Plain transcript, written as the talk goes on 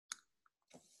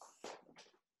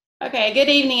Okay, good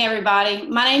evening, everybody.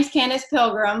 My name's Candace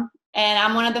Pilgrim, and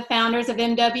I'm one of the founders of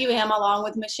MWM along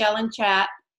with Michelle and Chat.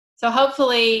 So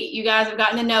hopefully you guys have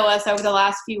gotten to know us over the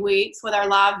last few weeks with our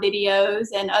live videos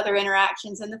and other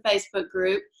interactions in the Facebook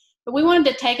group. But we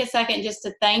wanted to take a second just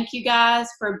to thank you guys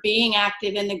for being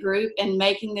active in the group and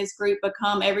making this group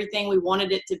become everything we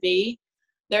wanted it to be.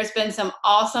 There's been some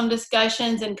awesome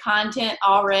discussions and content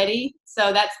already.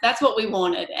 So that's what we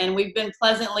wanted. And we've been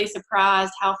pleasantly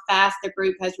surprised how fast the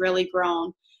group has really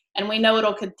grown. And we know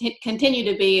it'll continue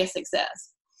to be a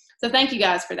success. So thank you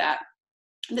guys for that.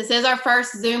 This is our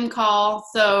first Zoom call,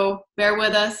 so bear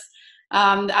with us.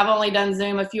 I've only done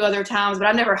Zoom a few other times, but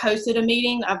I've never hosted a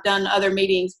meeting. I've done other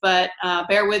meetings, but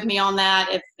bear with me on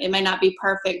that. It may not be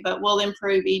perfect, but we'll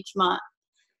improve each month.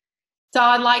 So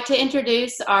I'd like to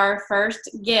introduce our first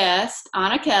guest,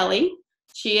 Anna Kelley.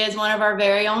 She is one of our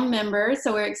very own members,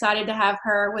 so we're excited to have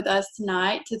her with us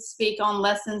tonight to speak on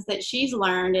lessons that she's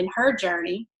learned in her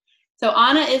journey. So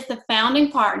Anna is the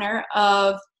founding partner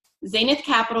of Zenith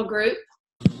Capital Group,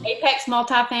 Apex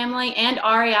Multifamily, and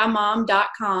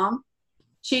REIMom.com.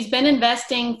 She's been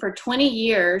investing for 20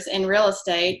 years in real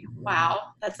estate. Wow,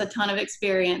 that's a ton of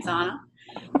experience, Anna.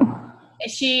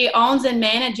 She owns and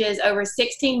manages over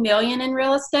 $16 million in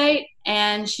real estate,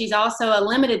 and she's also a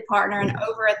limited partner in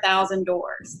over 1,000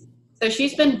 doors. So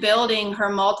she's been building her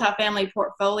multifamily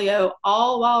portfolio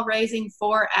all while raising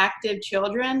 4 active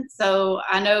children. So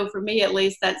I know for me at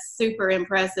least that's super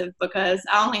impressive because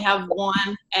I only have 1,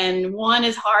 and 1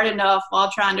 is hard enough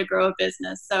while trying to grow a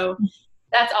business. So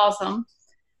that's awesome.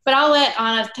 But I'll let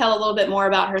Anna tell a little bit more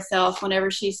about herself whenever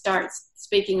she starts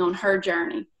speaking on her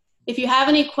journey. If you have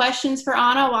any questions for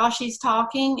Anna while she's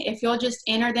talking, if you'll just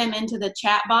enter them into the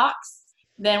chat box,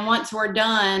 then once we're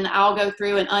done, I'll go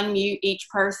through and unmute each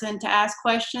person to ask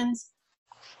questions.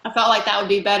 I felt like that would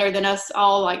be better than us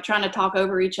all like trying to talk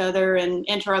over each other and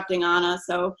interrupting Anna.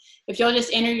 So if you'll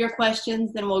just enter your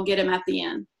questions, then we'll get them at the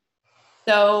end.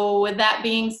 So with that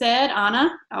being said,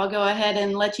 Anna, I'll go ahead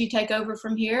and let you take over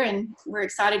from here, and we're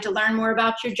excited to learn more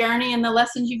about your journey and the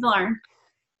lessons you've learned.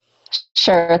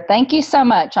 Sure. Thank you so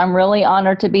much. I'm really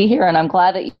honored to be here, and I'm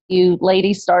glad that you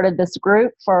ladies started this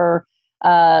group for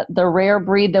the rare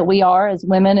breed that we are as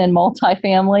women in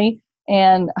multifamily,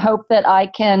 and hope that I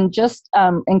can just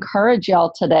encourage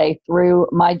y'all today through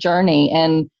my journey.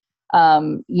 And, I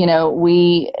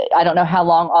don't know how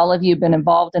long all of you have been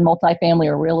involved in multifamily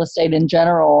or real estate in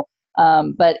general,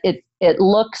 but it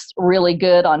looks really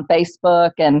good on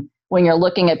Facebook and when you're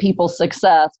looking at people's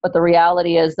success. But the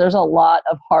reality is there's a lot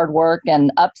of hard work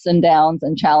and ups and downs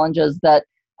and challenges that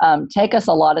take us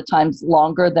a lot of times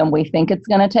longer than we think it's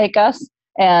going to take us.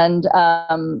 And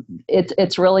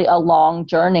it's really a long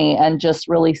journey and just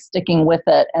really sticking with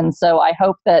it. And so I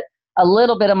hope that a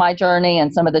little bit of my journey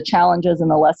and some of the challenges and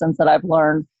the lessons that I've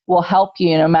learned will help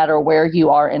you no matter where you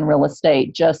are in real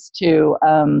estate, just to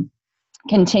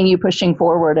continue pushing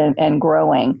forward and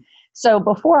growing. So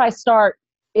before I start,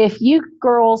 if you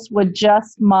girls would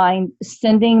just mind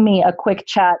sending me a quick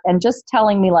chat and just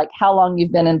telling me like how long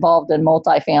you've been involved in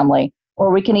multifamily,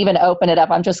 or we can even open it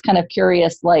up. I'm just kind of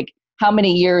curious, like how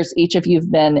many years each of you've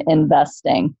been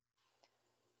investing.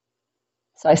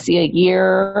 So I see a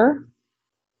year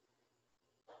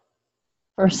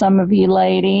for some of you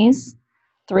ladies,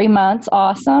 3 months.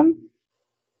 Awesome.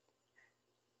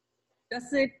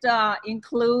 Does it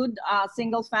include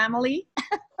single family?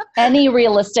 Any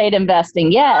real estate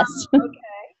investing, yes. Okay,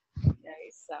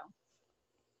 so.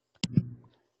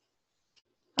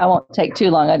 I won't take too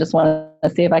long. I just want to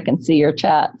see if I can see your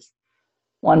chats.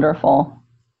 Wonderful.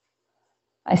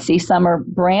 I see some are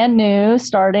brand new,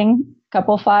 starting a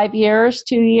couple 5 years,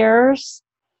 2 years,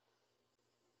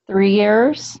 3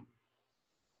 years,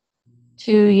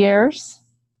 2 years,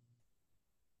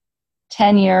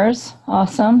 10 years.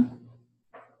 Awesome.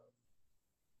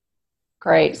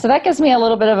 Great. So that gives me a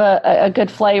little bit of a good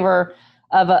flavor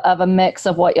of a mix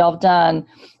of what y'all have done.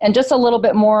 And just a little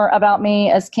bit more about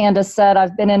me, as Candace said,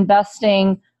 I've been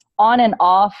investing on and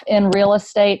off in real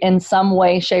estate in some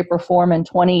way, shape, or form in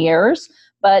 20 years.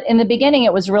 But in the beginning,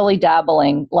 it was really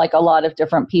dabbling like a lot of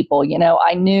different people. You know,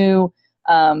 I knew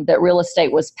that real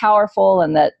estate was powerful,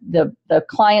 and that the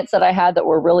clients that I had that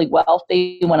were really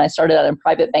wealthy when I started out in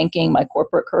private banking, my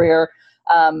corporate career,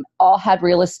 all had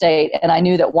real estate. And I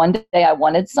knew that one day I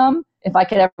wanted some if I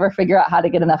could ever figure out how to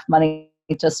get enough money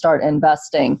to start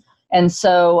investing. And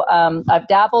so I've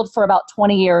dabbled for about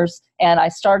 20 years, and I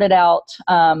started out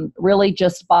really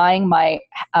just buying my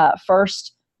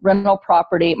first rental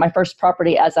property, my first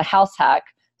property as a house hack.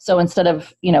 So instead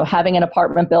of, having an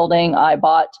apartment building, I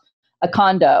bought a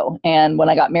condo. And when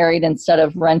I got married, instead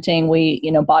of renting, we,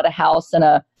 bought a house in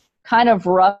a kind of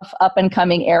rough up and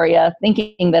coming area,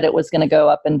 thinking that it was going to go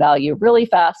up in value really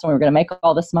fast and we were going to make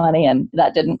all this money, and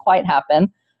that didn't quite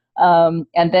happen.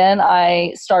 And then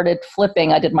I started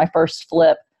flipping. I did my first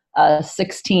flip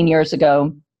 16 years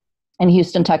ago in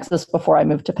Houston, Texas, before I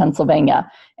moved to Pennsylvania.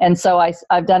 And so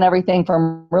I've done everything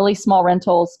from really small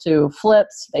rentals to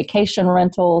flips, vacation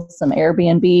rentals, some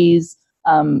Airbnbs,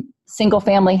 single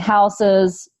family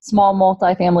houses, small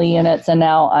multifamily units, and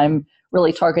now I'm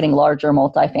really targeting larger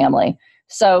multifamily.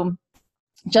 So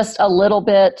just a little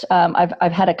bit,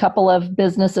 I've had a couple of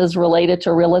businesses related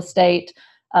to real estate.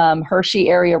 Hershey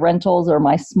Area Rentals, or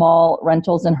my small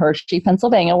rentals in Hershey,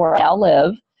 Pennsylvania, where I now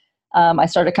live. I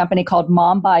started a company called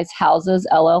Mom Buys Houses,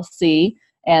 LLC,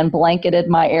 and blanketed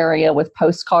my area with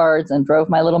postcards and drove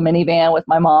my little minivan with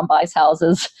my Mom Buys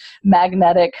Houses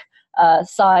magnetic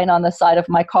sign on the side of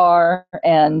my car,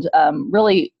 and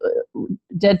really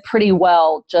did pretty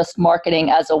well just marketing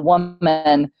as a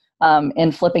woman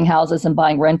in flipping houses and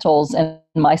buying rentals in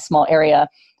my small area,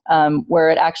 where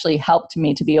it actually helped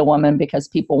me to be a woman because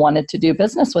people wanted to do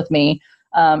business with me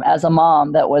as a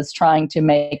mom that was trying to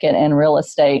make it in real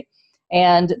estate.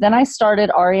 And then I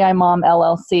started REI Mom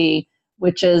LLC,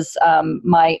 which is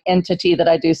my entity that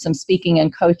I do some speaking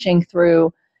and coaching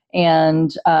through.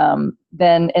 And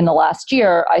then in the last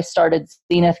year, I started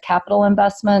Zenith Capital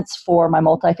Investments for my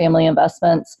multifamily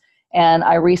investments. And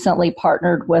I recently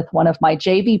partnered with one of my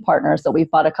JV partners that we've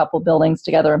bought a couple buildings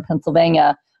together in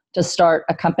Pennsylvania to start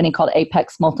a company called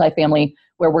Apex Multifamily,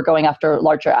 where we're going after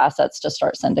larger assets to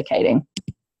start syndicating.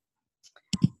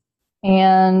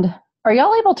 And are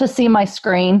y'all able to see my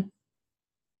screen?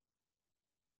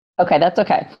 Okay, that's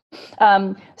okay.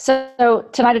 So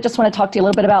tonight I just want to talk to you a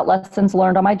little bit about lessons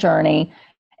learned on my journey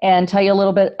and tell you a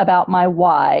little bit about my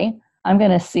why. I'm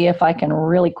going to see if I can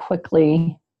really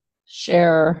quickly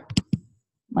share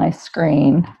my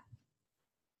screen.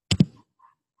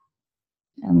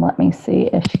 And let me see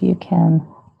if you can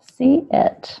see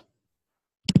it.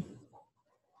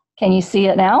 Can you see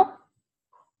it now?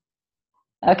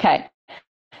 Okay.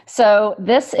 So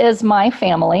this is my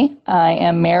family. I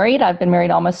am married. I've been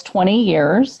married almost 20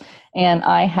 years, and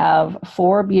I have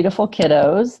 4 beautiful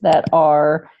kiddos that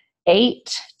are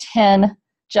 8, 10,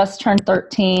 just turned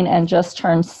 13, and just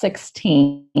turned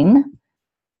 16.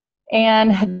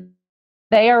 And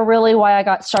they are really why I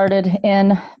got started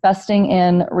in investing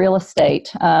in real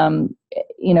estate.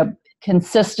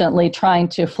 Consistently trying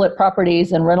to flip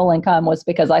properties and rental income was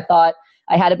because I thought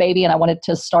I had a baby and I wanted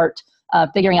to start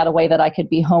figuring out a way that I could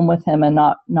be home with him and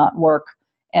not work.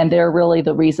 And they're really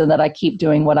the reason that I keep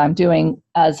doing what I'm doing,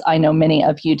 as I know many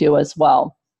of you do as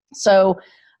well. So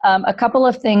a couple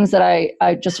of things that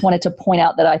I just wanted to point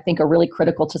out that I think are really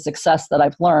critical to success that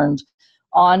I've learned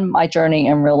on my journey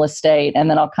in real estate, and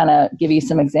then I'll kind of give you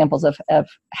some examples of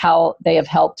how they have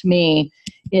helped me,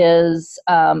 is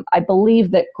I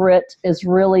believe that grit is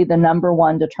really the number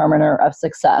one determiner of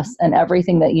success in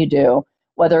everything that you do,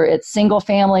 whether it's single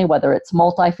family, whether it's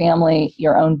multifamily,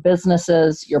 your own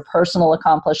businesses, your personal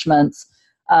accomplishments.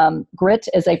 Grit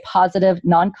is a positive,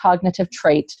 non-cognitive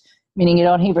trait, meaning you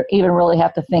don't even really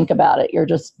have to think about it. You're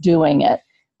just doing it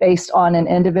based on an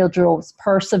individual's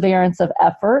perseverance of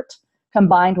effort,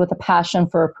 combined with a passion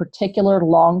for a particular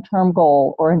long-term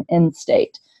goal or an end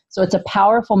state. So it's a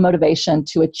powerful motivation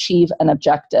to achieve an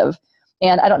objective.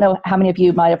 And I don't know how many of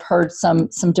you might have heard some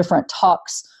different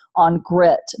talks on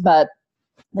grit, but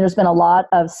there's been a lot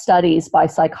of studies by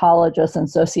psychologists and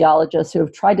sociologists who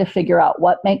have tried to figure out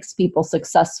what makes people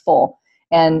successful,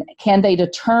 and can they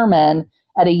determine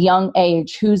at a young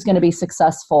age who's going to be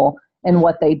successful in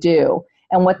what they do.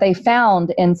 And what they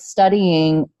found in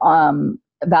studying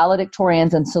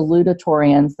valedictorians and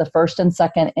salutatorians, the first and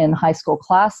second in high school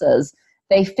classes,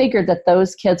 they figured that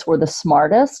those kids were the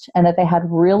smartest and that they had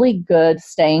really good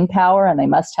staying power, and they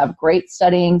must have great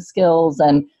studying skills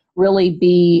and really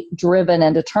be driven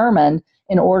and determined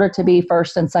in order to be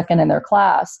first and second in their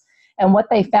class. And what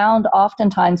they found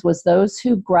oftentimes was those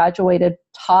who graduated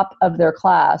top of their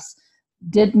class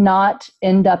did not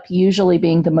end up usually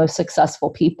being the most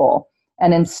successful people.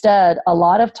 And instead, a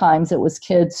lot of times it was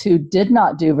kids who did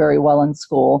not do very well in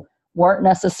school, weren't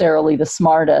necessarily the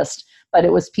smartest, but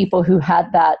it was people who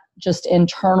had that just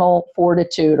internal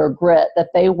fortitude or grit that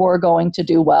they were going to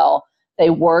do well.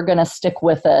 They were going to stick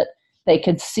with it. They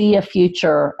could see a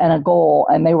future and a goal,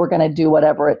 and they were going to do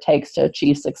whatever it takes to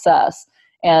achieve success.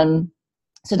 And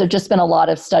so there've just been a lot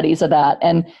of studies of that.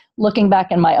 And looking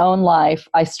back in my own life,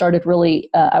 I started really,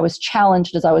 I was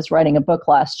challenged as I was writing a book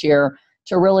last year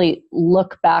to really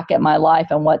look back at my life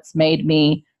and what's made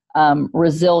me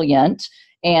resilient.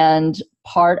 And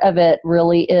part of it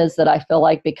really is that I feel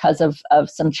like because of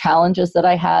some challenges that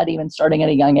I had, even starting at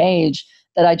a young age,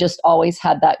 that I just always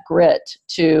had that grit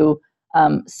to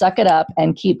suck it up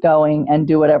and keep going and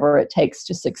do whatever it takes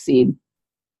to succeed.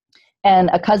 And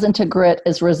a cousin to grit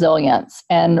is resilience.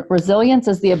 And resilience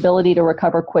is the ability to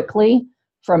recover quickly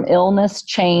from illness,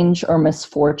 change, or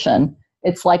misfortune.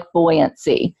 It's like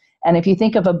buoyancy. And if you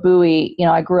think of a buoy,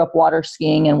 I grew up water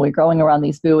skiing, and we're going around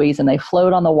these buoys and they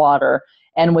float on the water.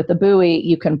 And with the buoy,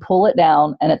 you can pull it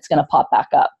down and it's going to pop back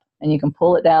up. And you can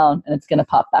pull it down and it's going to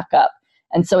pop back up.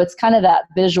 And so it's kind of that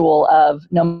visual of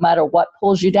no matter what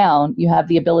pulls you down, you have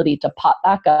the ability to pop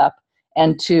back up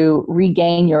and to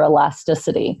regain your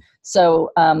elasticity.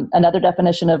 So another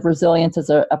definition of resilience is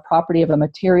a property of a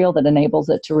material that enables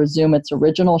it to resume its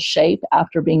original shape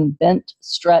after being bent,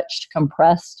 stretched,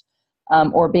 compressed,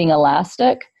 or being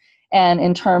elastic. And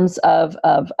in terms of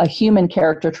a human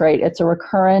character trait, it's a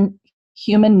recurrent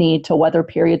human need to weather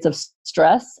periods of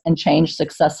stress and change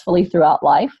successfully throughout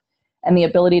life. And the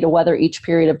ability to weather each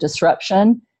period of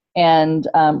disruption and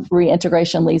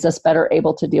reintegration leaves us better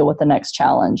able to deal with the next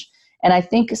challenge. And I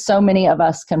think so many of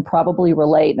us can probably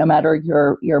relate, no matter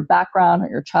your background or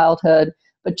your childhood,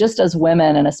 but just as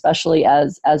women, and especially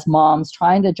as moms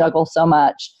trying to juggle so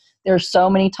much, there's so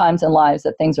many times in lives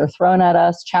that things are thrown at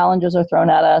us, challenges are thrown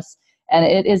at us, and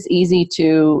it is easy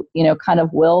to, kind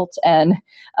of wilt and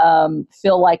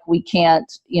feel like we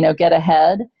can't, get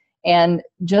ahead. And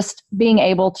just being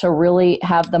able to really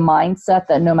have the mindset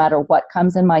that no matter what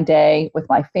comes in my day, with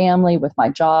my family, with my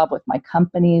job, with my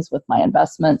companies, with my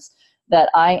investments, that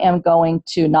I am going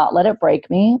to not let it break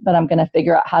me, but I'm going to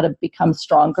figure out how to become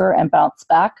stronger and bounce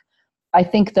back. I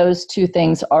think those two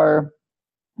things are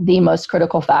the most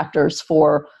critical factors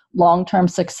for long-term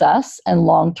success and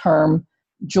long-term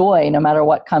joy, no matter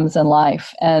what comes in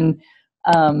life. And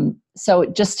so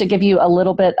just to give you a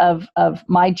little bit of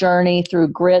my journey through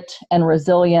grit and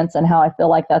resilience, and how I feel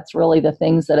like that's really the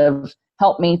things that have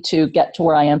helped me to get to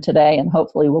where I am today, and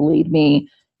hopefully will lead me,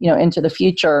 into the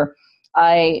future.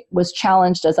 I was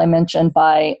challenged, as I mentioned,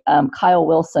 by Kyle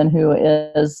Wilson, who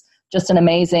is just an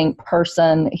amazing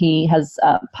person. He has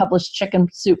published Chicken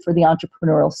Soup for the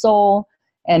Entrepreneurial Soul,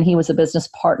 and he was a business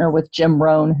partner with Jim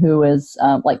Rohn, who is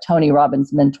like Tony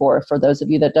Robbins' mentor, for those of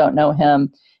you that don't know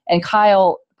him. And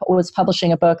Kyle was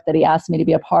publishing a book that he asked me to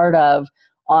be a part of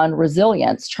on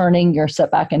resilience, turning your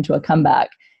setback into a comeback,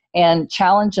 and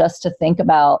challenged us to think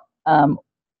about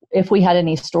if we had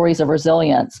any stories of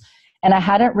resilience. And I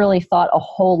hadn't really thought a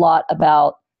whole lot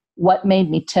about what made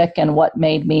me tick and what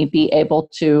made me be able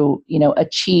to,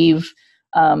 achieve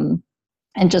and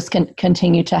just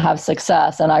continue to have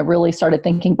success. And I really started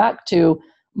thinking back to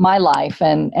my life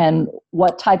and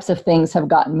what types of things have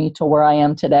gotten me to where I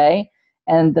am today.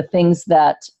 And the things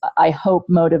that I hope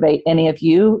motivate any of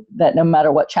you, that no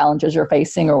matter what challenges you're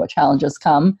facing or what challenges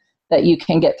come, that you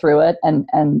can get through it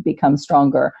and become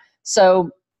stronger. So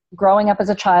growing up as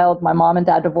a child, my mom and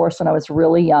dad divorced when I was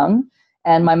really young.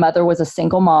 And my mother was a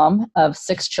single mom of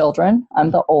 6 children.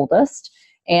 I'm the oldest.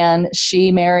 And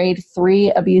she married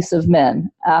 3 abusive men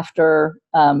after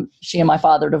she and my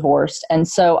father divorced. And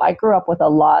so I grew up with a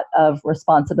lot of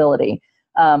responsibility.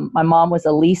 My mom was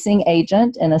a leasing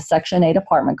agent in a Section 8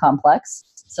 apartment complex.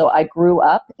 So I grew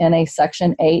up in a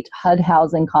Section 8 HUD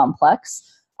housing complex.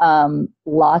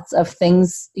 Lots of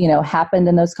things, happened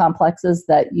in those complexes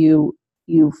that you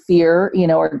fear,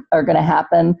 are going to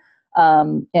happen.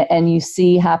 And you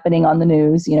see happening on the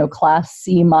news, class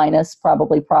C minus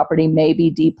probably property, maybe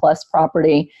D plus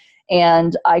property.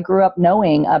 And I grew up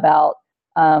knowing about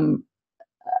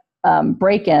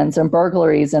break-ins and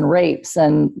burglaries and rapes,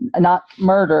 and not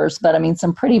murders, but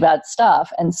some pretty bad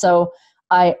stuff. And so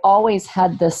I always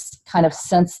had this kind of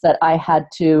sense that I had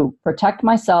to protect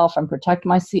myself and protect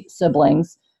my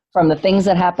siblings from the things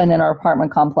that happened in our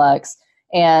apartment complex,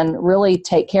 and really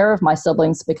take care of my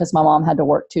siblings, because my mom had to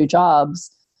work 2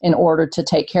 jobs in order to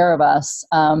take care of us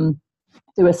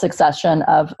through a succession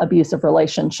of abusive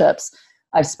relationships.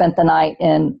 I've spent the night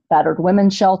in battered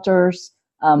women's shelters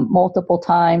multiple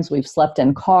times. We've slept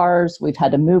in cars. We've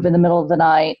had to move in the middle of the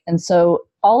night. And so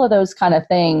all of those kind of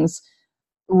things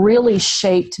really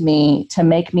shaped me to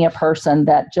make me a person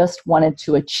that just wanted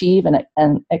to achieve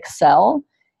and excel.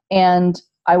 And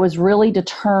I was really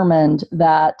determined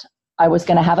that I was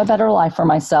going to have a better life for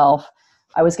myself.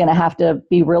 I was going to have to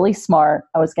be really smart.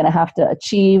 I was going to have to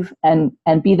achieve and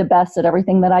be the best at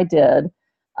everything that I did.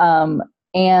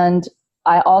 And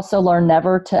I also learned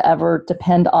never to ever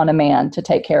depend on a man to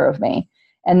take care of me.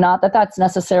 And not that that's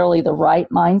necessarily the right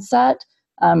mindset.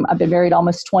 I've been married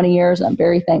almost 20 years. I'm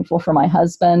very thankful for my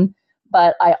husband.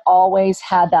 But I always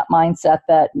had that mindset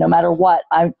that no matter what,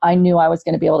 I knew I was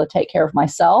going to be able to take care of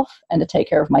myself and to take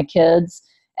care of my kids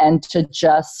and to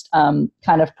just kind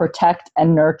of protect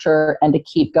and nurture and to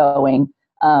keep going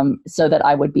so that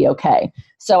I would be okay.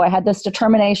 So I had this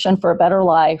determination for a better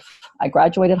life. I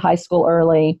graduated high school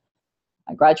early.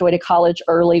 I graduated college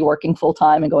early, working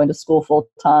full-time and going to school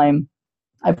full-time.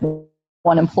 I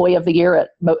won Employee of the Year at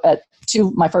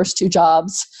my first 2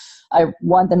 jobs. I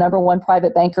won the #1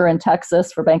 private banker in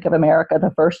Texas for Bank of America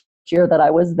the first year that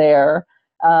I was there.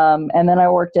 And then I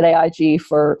worked at AIG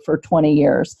for 20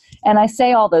 years. And I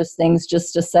say all those things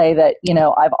just to say that,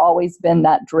 I've always been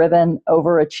that driven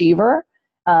overachiever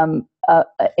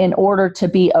in order to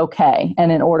be okay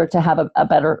and in order to have a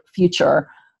better future.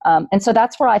 And so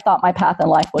that's where I thought my path in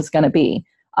life was going to be.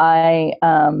 I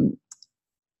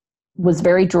was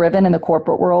very driven in the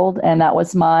corporate world, and that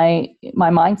was my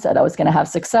mindset. I was going to have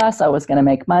success. I was going to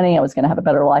make money. I was going to have a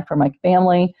better life for my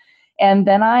family. And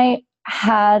then I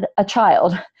had a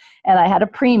child, and I had a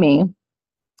preemie.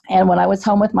 And when I was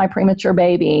home with my premature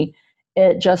baby,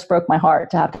 it just broke my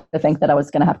heart to have to think that I was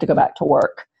going to have to go back to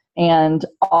work. And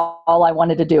all I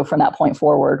wanted to do from that point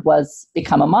forward was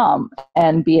become a mom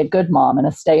and be a good mom and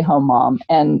a stay-home mom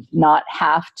and not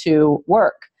have to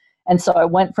work. And so I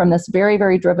went from this very,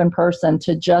 very driven person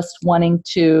to just wanting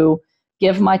to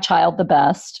give my child the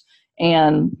best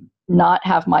and not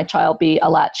have my child be a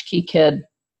latchkey kid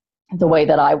the way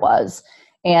that I was.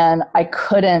 And I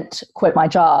couldn't quit my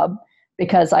job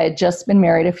because I had just been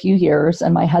married a few years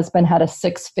and my husband had a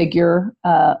 6-figure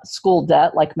school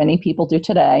debt like many people do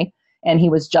today. And he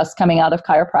was just coming out of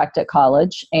chiropractic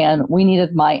college and we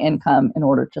needed my income in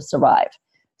order to survive.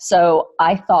 So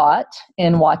I thought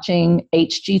in watching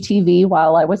HGTV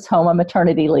while I was home on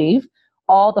maternity leave,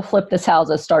 all the flip this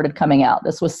houses started coming out.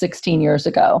 This was 16 years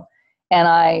ago. And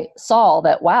I saw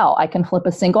that, wow, I can flip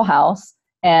a single house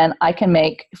and I can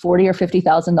make $40,000 or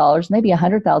 $50,000, maybe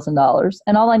 $100,000.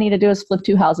 And all I need to do is flip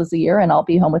 2 houses a year and I'll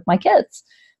be home with my kids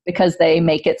because they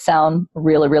make it sound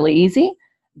really, really easy.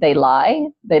 They lie.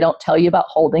 They don't tell you about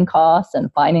holding costs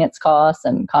and finance costs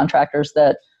and contractors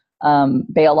that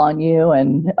bail on you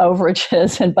and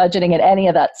overages and budgeting and any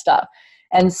of that stuff.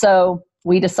 And so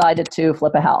we decided to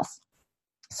flip a house.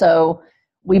 So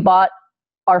we bought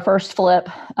our first flip.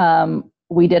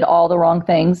 We did all the wrong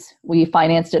things. We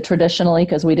financed it traditionally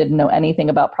because we didn't know anything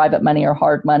about private money or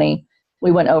hard money.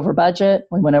 We went over budget.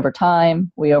 We went over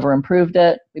time. We over improved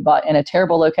it. We bought in a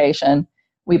terrible location.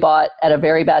 We bought at a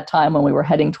very bad time when we were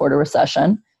heading toward a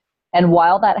recession. And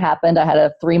while that happened, I had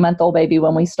a 3-month-old baby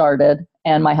when we started,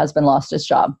 and my husband lost his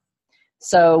job.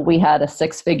 So we had a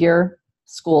 6-figure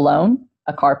school loan,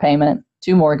 a car payment,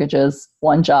 2 mortgages,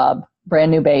 1 job,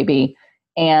 brand new baby.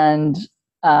 And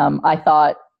I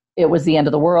thought it was the end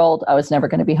of the world. I was never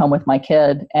going to be home with my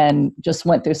kid and just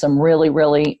went through some really,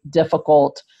 really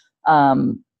difficult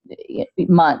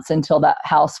months until that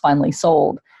house finally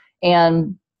sold.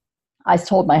 And I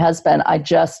told my husband, I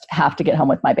just have to get home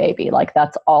with my baby. Like,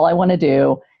 that's all I want to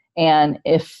do. And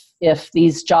if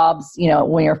these jobs,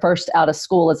 when you're first out of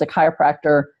school as a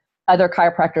chiropractor, other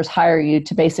chiropractors hire you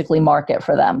to basically market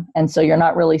for them. And so you're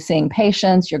not really seeing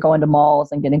patients. You're going to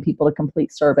malls and getting people to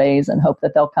complete surveys and hope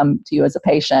that they'll come to you as a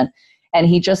patient. And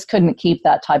he just couldn't keep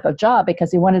that type of job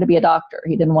because he wanted to be a doctor.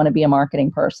 He didn't want to be a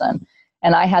marketing person.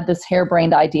 And I had this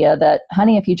harebrained idea that,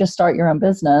 honey, if you just start your own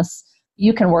business,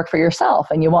 you can work for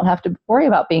yourself and you won't have to worry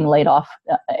about being laid off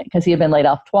because he had been laid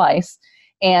off twice.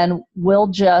 And we'll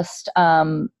just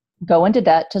go into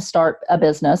debt to start a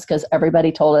business because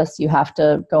everybody told us you have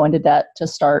to go into debt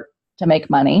to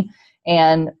make money.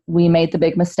 And we made the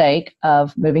big mistake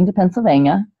of moving to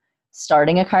Pennsylvania,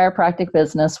 starting a chiropractic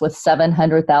business with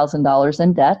 $700,000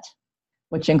 in debt,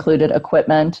 which included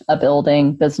equipment, a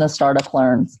building, business startup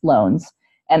loans.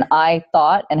 And I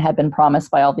thought and had been promised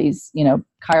by all these,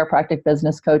 chiropractic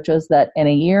business coaches that in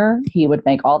a year he would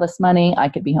make all this money. I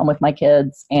could be home with my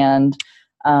kids and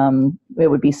it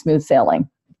would be smooth sailing.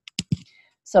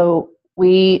 So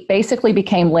we basically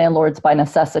became landlords by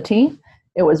necessity.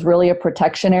 It was really a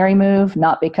protectionary move,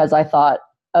 not because I thought,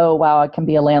 oh, wow, I can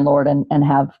be a landlord and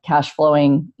have cash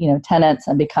flowing, tenants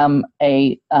and become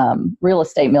a real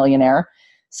estate millionaire.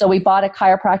 So we bought a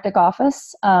chiropractic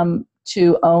office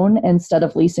to own instead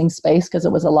of leasing space because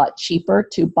it was a lot cheaper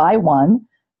to buy one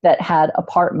that had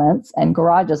apartments and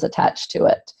garages attached to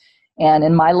it. And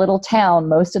in my little town,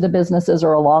 most of the businesses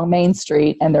are along Main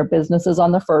Street and they're businesses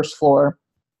on the first floor,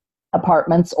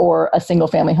 apartments or a single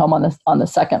family home on the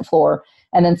second floor.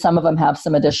 And then some of them have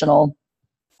some additional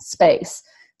space.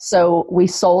 So we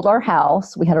sold our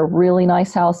house. We had a really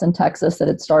nice house in Texas that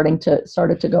had started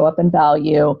to go up in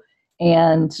value.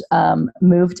 and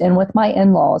moved in with my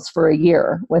in-laws for a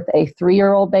year with a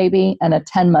 3-year-old baby and a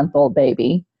 10-month-old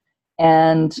baby,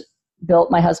 and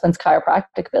built my husband's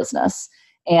chiropractic business.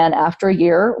 And after a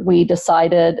year, we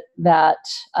decided that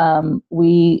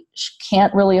we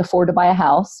can't really afford to buy a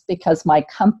house because my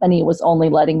company was only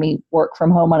letting me work from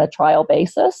home on a trial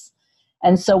basis.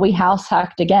 And so we house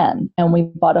hacked again, and we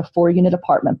bought a 4-unit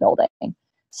apartment building.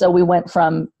 So we went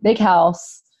from big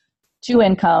house, 2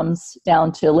 incomes,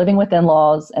 down to living with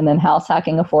in-laws and then house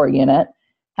hacking a 4-unit.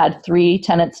 Had 3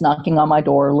 tenants knocking on my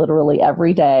door literally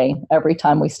every day, every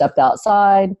time we stepped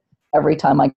outside, every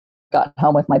time I got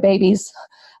home with my babies.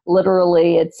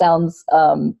 Literally, it sounds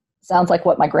like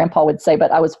what my grandpa would say,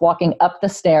 but I was walking up the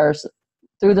stairs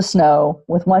through the snow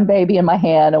with one baby in my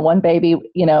hand and one baby,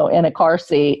 in a car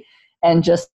seat, and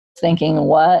just thinking,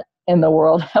 what in the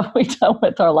world have we done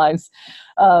with our lives?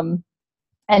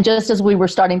 And just as we were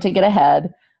starting to get ahead,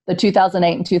 the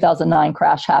 2008 and 2009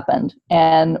 crash happened,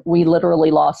 and we literally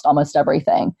lost almost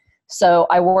everything. So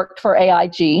I worked for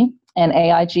AIG, and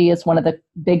AIG is one of the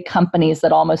big companies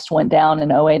that almost went down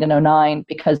in 08 and 09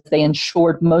 because they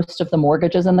insured most of the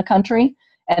mortgages in the country.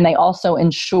 And they also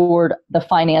insured the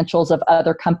financials of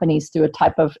other companies through a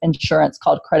type of insurance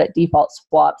called credit default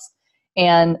swaps.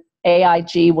 And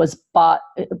AIG was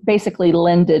basically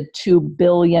lended $2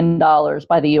 billion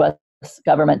by the U.S.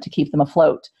 government to keep them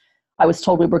afloat. I was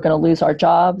told we were going to lose our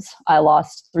jobs. I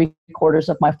lost 3/4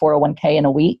 of my 401k in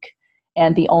a week.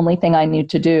 And the only thing I knew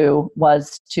to do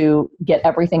was to get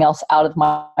everything else out of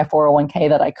my 401k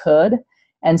that I could.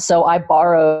 And so I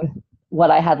borrowed what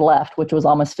I had left, which was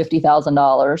almost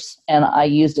 $50,000, and I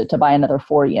used it to buy another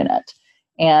 4-unit.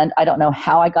 And I don't know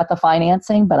how I got the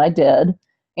financing, but I did.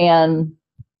 And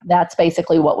that's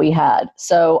basically what we had.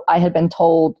 So I had been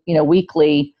told,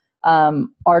 weekly,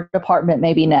 our department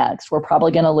may be next. We're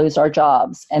probably going to lose our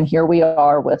jobs. And here we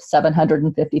are with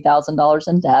 $750,000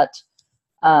 in debt,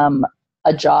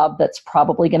 a job that's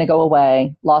probably going to go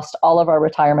away, lost all of our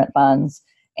retirement funds.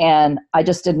 And I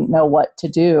just didn't know what to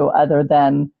do other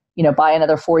than, buy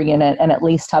another 4-unit and at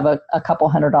least have a couple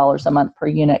 $100s a month per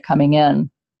unit coming in.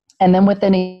 And then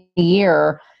within a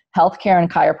year, healthcare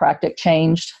and chiropractic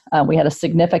changed. We had a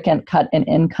significant cut in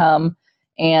income,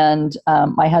 and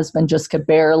my husband just could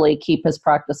barely keep his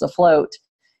practice afloat.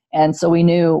 And so we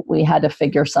knew we had to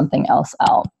figure something else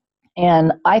out.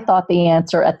 And I thought the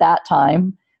answer at that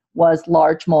time was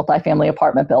large multifamily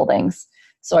apartment buildings.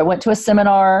 So I went to a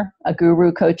seminar, a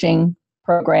guru coaching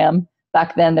program.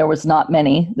 Back then, there was not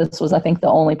many. This was, I think, the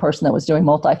only person that was doing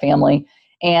multifamily.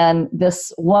 And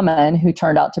this woman, who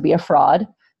turned out to be a fraud,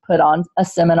 put on a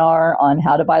seminar on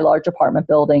how to buy large apartment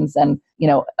buildings and,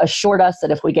 assured us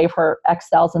that if we gave her X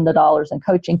thousands of dollars in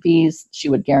coaching fees, she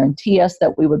would guarantee us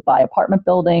that we would buy apartment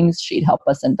buildings. She'd help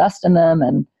us invest in them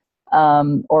and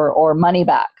or money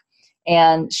back.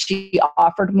 And she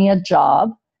offered me a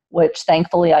job, which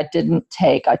thankfully I didn't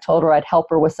take. I told her I'd help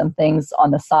her with some things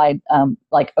on the side,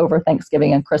 like over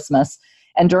Thanksgiving and Christmas.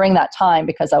 And during that time,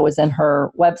 because I was in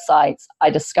her websites,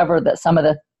 I discovered that some of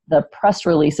the press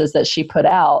releases that she put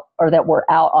out or that were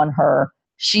out on her,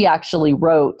 she actually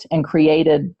wrote and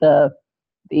created the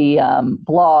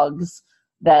blogs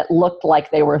that looked like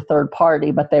they were third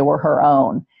party, but they were her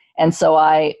own. And so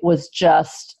I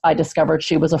discovered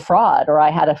she was a fraud, or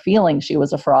I had a feeling she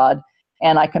was a fraud,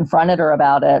 and I confronted her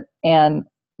about it. And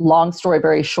long story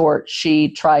very short,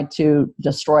 she tried to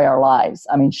destroy our lives.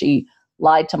 I mean, she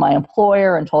lied to my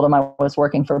employer and told him I was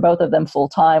working for both of them full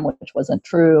time, which wasn't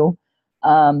true.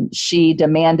 She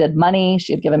demanded money.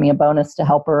 She had given me a bonus to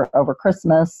help her over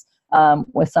Christmas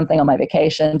with something on my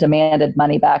vacation, demanded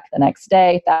money back the next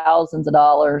day, thousands of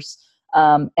dollars.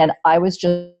 And I was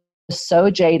just so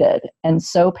jaded and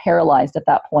so paralyzed at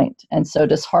that point and so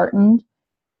disheartened.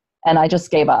 And I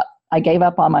just gave up. I gave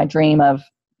up on my dream of,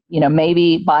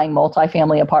 maybe buying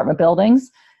multifamily apartment buildings.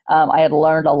 I had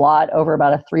learned a lot over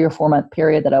about a 3 or 4 month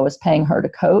period that I was paying her to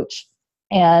coach.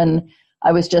 And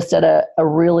I was just at a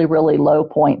really, really low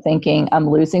point thinking, I'm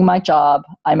losing my job.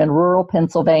 I'm in rural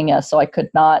Pennsylvania, so I could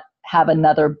not have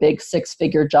another big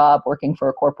 6-figure job working for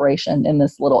a corporation in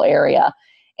this little area.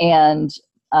 And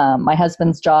my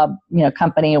husband's job,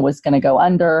 company was going to go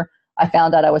under. I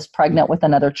found out I was pregnant with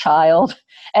another child.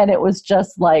 And it was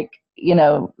just like,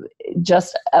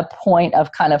 just a point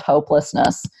of kind of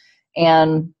hopelessness.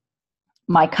 And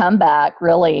my comeback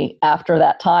really after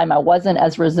that time, I wasn't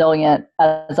as resilient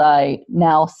as I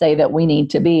now say that we need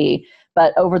to be.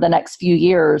 But over the next few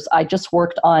years, I just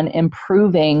worked on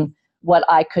improving what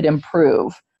I could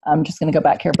improve. I'm just going to go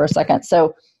back here for a second.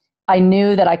 So I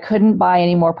knew that I couldn't buy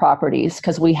any more properties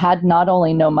because we had not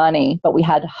only no money, but we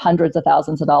had hundreds of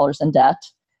thousands of dollars in debt.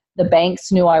 the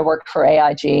banks knew I worked for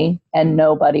AIG and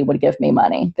nobody would give me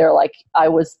money. They're like, I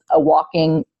was a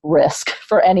walking risk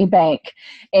for any bank.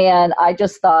 And I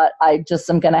just thought I just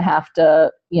am going to have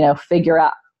to, figure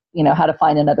out, how to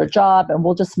find another job, and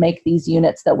we'll just make these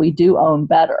units that we do own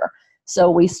better. So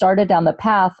we started down the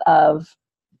path of,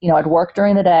 I'd work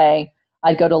during the day.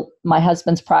 I'd go to my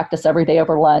husband's practice every day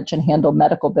over lunch and handle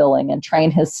medical billing and train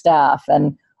his staff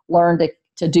and learn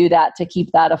to do that, to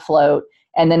keep that afloat.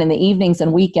 And then in the evenings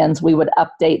and weekends, we would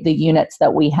update the units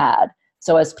that we had.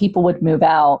 So as people would move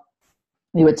out,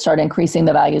 we would start increasing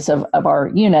the values of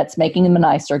our units, making them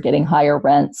nicer, getting higher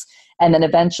rents. And then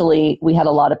eventually we had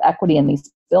a lot of equity in these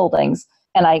buildings.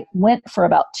 And I went for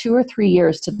about 2 or 3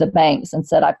 years to the banks and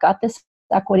said, I've got this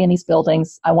equity in these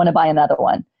buildings. I want to buy another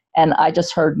one. And I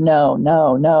just heard no,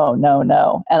 no, no, no,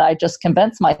 no. And I just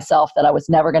convinced myself that I was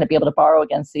never going to be able to borrow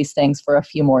against these things for a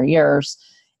few more years.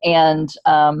 And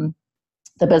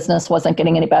the business wasn't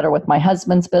getting any better with my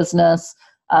husband's business.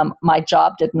 My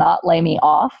job did not lay me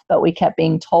off, but we kept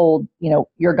being told,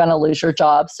 you're going to lose your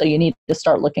job, so you need to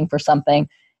start looking for something.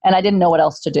 And I didn't know what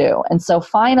else to do. And so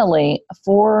finally,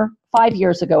 5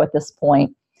 years ago at this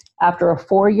point, after a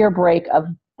 4-year break of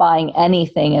buying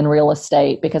anything in real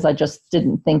estate, because I just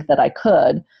didn't think that I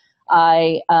could,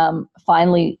 I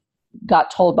finally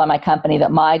got told by my company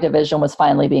that my division was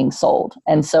finally being sold.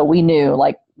 And so we knew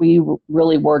we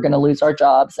really were going to lose our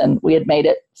jobs. And we had made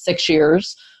it 6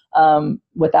 years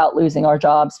without losing our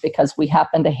jobs because we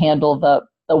happened to handle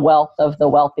the wealth of the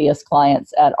wealthiest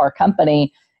clients at our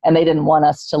company, and they didn't want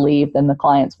us to leave, then the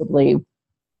clients would leave.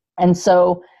 And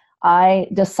so I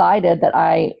decided that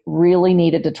I really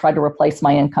needed to try to replace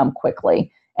my income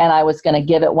quickly. And I was going to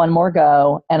give it one more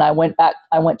go. And I went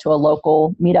to a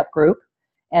local meetup group,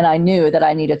 and I knew that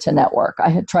I needed to network. I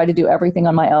had tried to do everything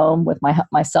on my own with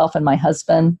myself and my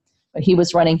husband, but he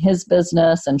was running his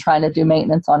business and trying to do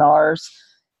maintenance on ours.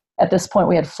 At this point,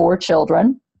 we had 4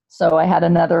 children. So I had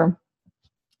another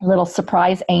little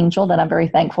surprise angel that I'm very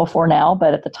thankful for now.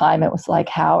 But at the time, it was like,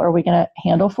 how are we going to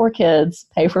handle 4 kids,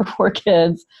 pay for 4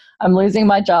 kids? I'm losing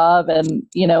my job. And,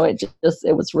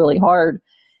 it was really hard.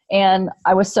 And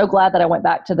I was so glad that I went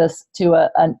back to a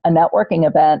networking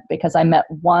event, because I met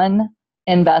one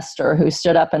investor who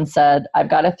stood up and said, I've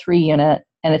got a 3-unit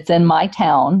and it's in my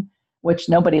town, which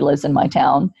nobody lives in my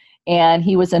town. And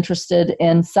he was interested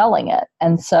in selling it.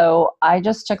 And so I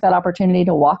just took that opportunity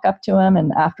to walk up to him.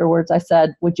 And afterwards I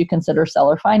said, would you consider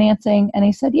seller financing? And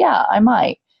he said, yeah, I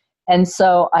might. And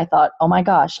so I thought, oh my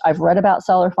gosh, I've read about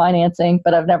seller financing,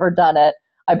 but I've never done it.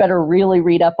 I better really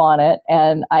read up on it.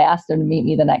 And I asked him to meet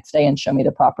me the next day and show me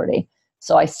the property.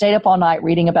 So I stayed up all night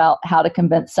reading about how to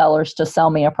convince sellers to sell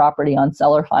me a property on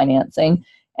seller financing.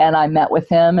 And I met with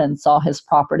him and saw his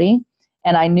property.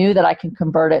 And I knew that I could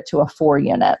convert it to a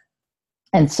 4-unit.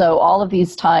 And so all of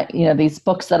these these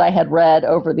books that I had read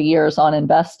over the years on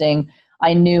investing,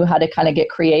 I knew how to kind of get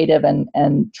creative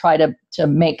and try to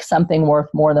make something worth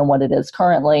more than what it is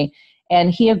currently.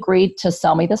 And he agreed to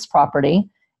sell me this property,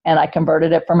 and I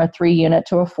converted it from a 3-unit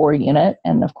to a 4-unit,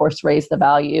 and of course raised the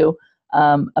value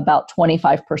about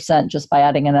 25% just by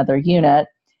adding another unit.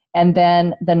 And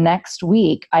then the next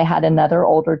week, I had another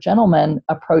older gentleman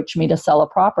approach me to sell a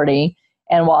property.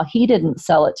 And while he didn't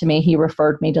sell it to me, he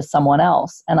referred me to someone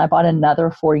else. And I bought another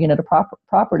 4-unit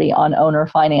property on owner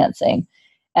financing.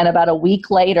 And about a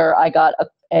week later, I got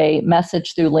a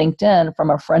message through LinkedIn from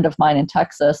a friend of mine in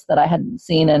Texas that I hadn't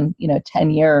seen in 10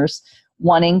 years,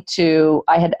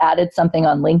 I had added something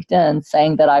on LinkedIn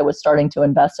saying that I was starting to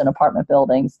invest in apartment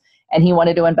buildings. And he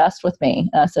wanted to invest with me.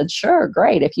 And I said, sure,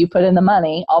 great. If you put in the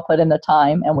money, I'll put in the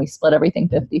time. And we split everything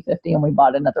 50-50, and we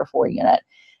bought another 4-unit.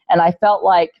 And I felt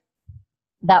like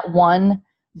that one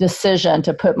decision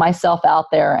to put myself out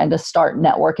there and to start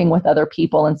networking with other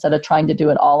people instead of trying to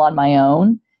do it all on my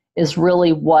own is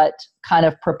really what kind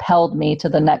of propelled me to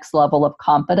the next level of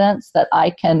confidence, that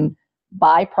I can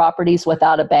buy properties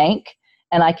without a bank,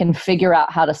 and I can figure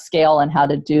out how to scale and how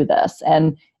to do this.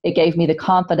 And it gave me the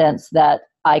confidence that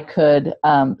I could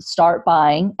start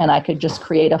buying, and I could just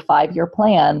create a 5-year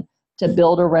plan to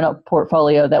build a rental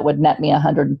portfolio that would net me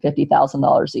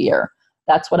 $150,000 a year.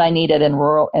 That's what I needed in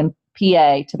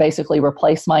PA to basically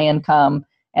replace my income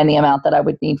and the amount that I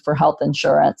would need for health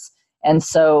insurance. And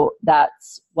so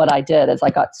that's what I did, as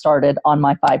I got started on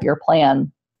my 5-year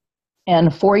plan.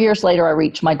 And 4 years later, I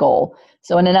reached my goal.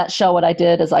 So in a nutshell, what I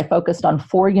did is I focused on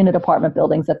 4-unit apartment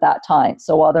buildings at that time.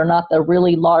 So while they're not the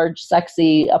really large,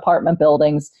 sexy apartment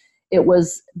buildings, it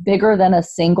was bigger than a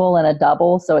single and a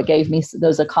double. So it gave me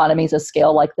those economies of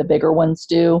scale like the bigger ones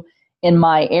do in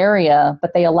my area,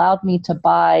 but they allowed me to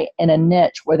buy in a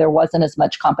niche where there wasn't as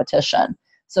much competition.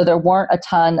 So there weren't a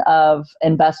ton of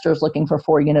investors looking for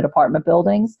 4-unit apartment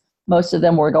buildings. Most of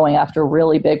them were going after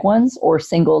really big ones or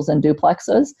singles and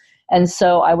duplexes. And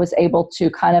so I was able to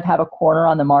kind of have a corner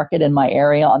on the market in my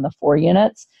area on the 4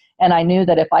 units. And I knew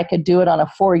that if I could do it on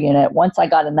a 4-unit, once I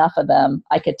got enough of them,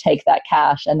 I could take that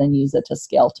cash and then use it to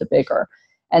scale to bigger.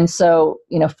 And so,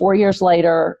 4 years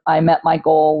later, I met my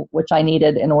goal, which I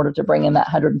needed in order to bring in that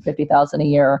 $150,000 a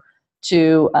year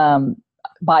to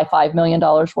buy $5 million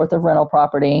worth of rental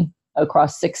property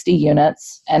across 60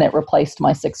 units, and it replaced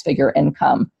my 6-figure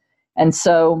income. And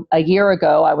so a year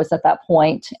ago, I was at that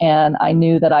point, and I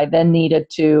knew that I then needed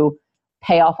to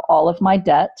pay off all of my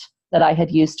debt that I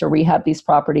had used to rehab these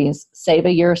properties, save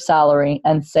a year's salary,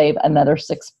 and save another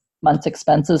 6 months'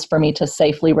 expenses for me to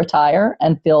safely retire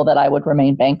and feel that I would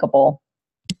remain bankable.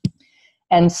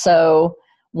 And so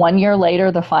 1 year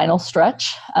later, the final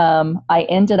stretch, I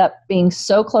ended up being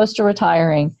so close to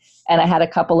retiring, and I had a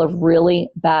couple of really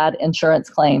bad insurance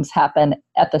claims happen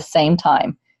at the same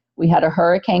time. We had a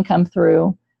hurricane come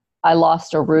through. I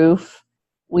lost a roof.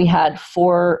 We had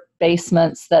 4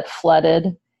 basements that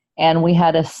flooded, and we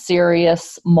had a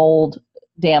serious mold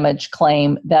damage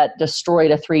claim that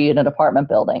destroyed a 3-unit apartment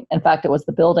building. In fact, it was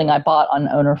the building I bought on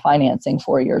owner financing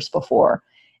 4 years before.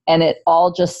 And it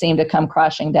all just seemed to come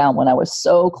crashing down when I was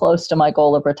so close to my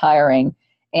goal of retiring.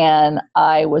 And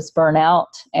I was burnt out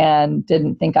and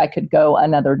didn't think I could go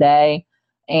another day.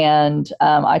 And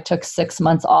I took 6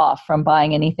 months off from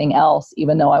buying anything else,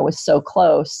 even though I was so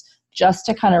close, just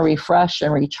to kind of refresh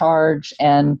and recharge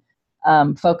and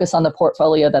focus on the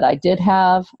portfolio that I did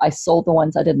have. I sold the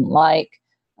ones I didn't like.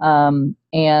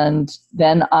 And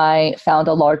then I found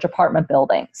a large apartment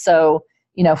building. So,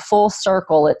 full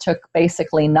circle, it took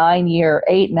basically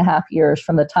 8.5 years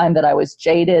from the time that I was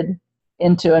jaded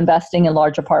into investing in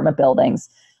large apartment buildings.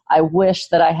 I wish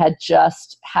that I had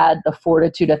just had the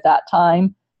fortitude at that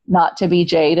time not to be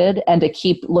jaded and to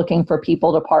keep looking for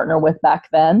people to partner with back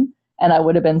then. And I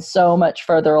would have been so much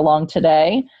further along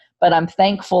today. But I'm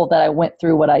thankful that I went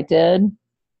through what I did,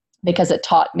 because it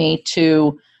taught me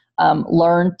to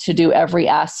learn to do every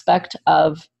aspect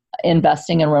of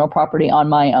investing in rental property on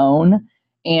my own.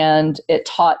 And it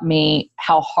taught me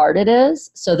how hard it is,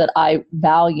 so that I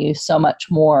value so much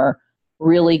more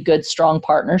really good, strong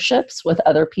partnerships with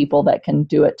other people that can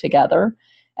do it together.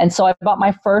 And so I bought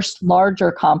my first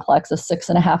larger complex, a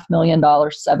 $6.5 million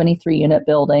 73-unit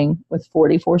building with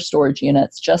 44 storage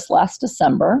units, just last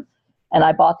December. And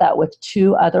I bought that with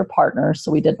 2 other partners.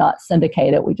 So we did not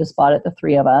syndicate it. We just bought it, the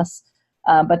 3 of us.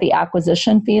 But the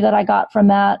acquisition fee that I got from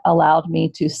that allowed me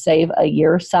to save a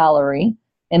year's salary,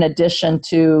 in addition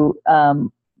to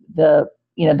the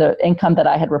income that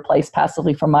I had replaced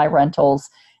passively from my rentals.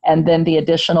 And then the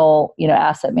additional,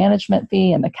 asset management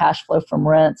fee and the cash flow from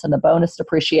rents and the bonus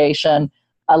depreciation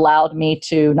allowed me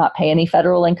to not pay any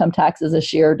federal income taxes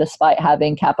this year, despite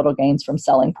having capital gains from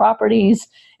selling properties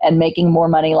and making more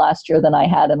money last year than I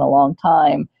had in a long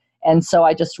time. And so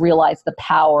I just realized the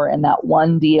power in that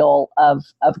one deal of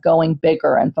going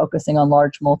bigger and focusing on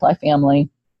large multifamily.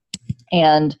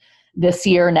 And this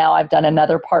year now I've done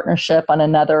another partnership on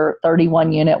another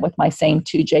 31 unit with my same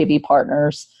 2 JV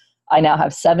partners. I now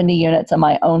have 70 units in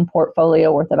my own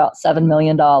portfolio worth about $7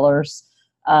 million.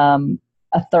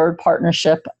 A third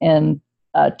partnership in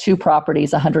 2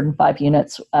 properties, 105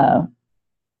 units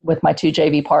with my 2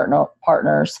 JV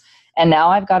partners. And now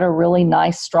I've got a really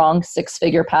nice, strong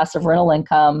 6-figure passive rental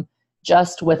income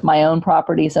just with my own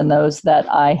properties and those that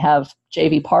I have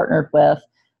JV partnered with,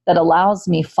 that allows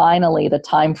me finally the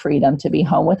time freedom to be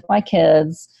home with my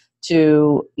kids,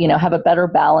 to have a better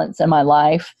balance in my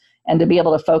life, and to be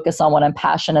able to focus on what I'm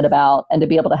passionate about and to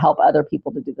be able to help other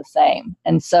people to do the same.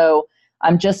 And so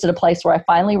I'm just at a place where I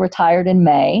finally retired in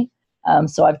May.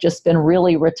 So I've just been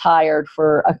really retired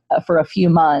for a few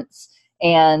months.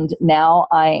 And now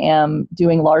I am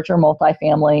doing larger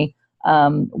multifamily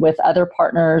with other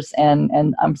partners, and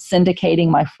I'm syndicating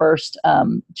my first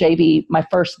JV, my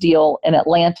first deal in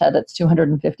Atlanta that's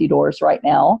 250 doors right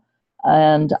now.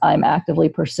 And I'm actively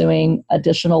pursuing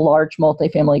additional large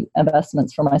multifamily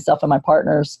investments for myself and my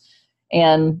partners,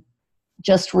 and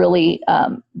just really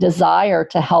desire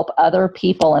to help other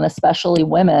people, and especially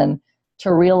women,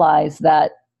 to realize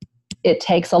that it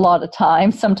takes a lot of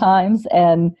time sometimes,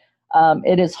 and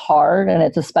it is hard, and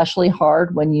it's especially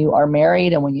hard when you are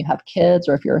married and when you have kids,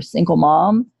 or if you're a single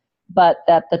mom, but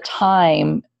that the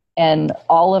time and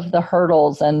all of the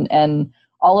hurdles and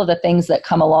all of the things that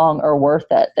come along are worth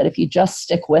it, that if you just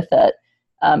stick with it,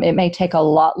 it may take a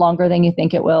lot longer than you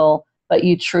think it will, but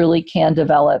you truly can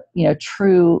develop,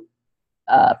 true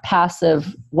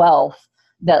passive wealth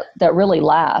that really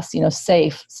last,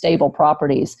 safe, stable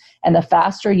properties. And the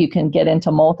faster you can get into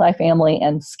multifamily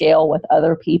and scale with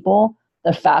other people,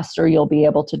 the faster you'll be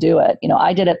able to do it.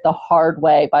 I did it the hard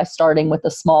way by starting with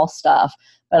the small stuff,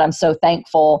 but I'm so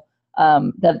thankful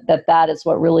that is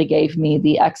what really gave me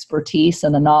the expertise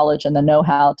and the knowledge and the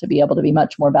know-how to be able to be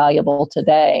much more valuable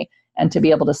today and to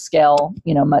be able to scale,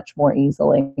 much more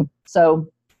easily. So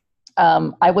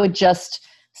I would just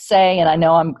say, and I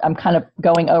know I'm kind of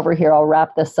going over here, I'll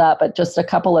wrap this up, but just a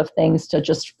couple of things to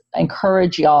just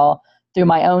encourage y'all through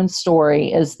my own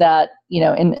story is that,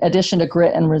 in addition to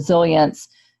grit and resilience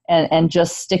and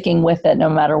just sticking with it no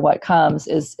matter what comes,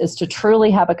 is to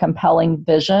truly have a compelling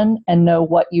vision and know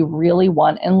what you really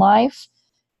want in life,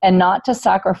 and not to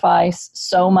sacrifice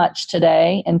so much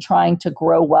today in trying to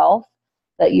grow wealth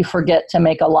that you forget to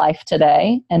make a life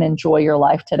today and enjoy your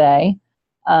life today.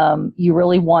 You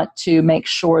really want to make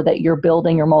sure that you're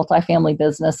building your multifamily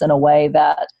business in a way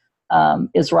that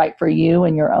is right for you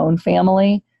and your own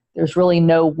family. There's really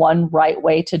no one right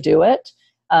way to do it.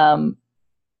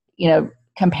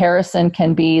 Comparison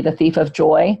can be the thief of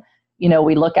joy.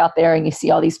 We look out there and you see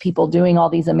all these people doing all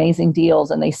these amazing deals,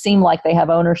 and they seem like they have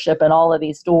ownership in all of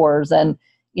these doors. And,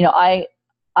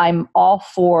 I'm all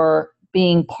for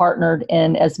being partnered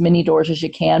in as many doors as you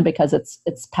can because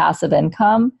it's passive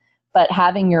income. But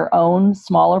having your own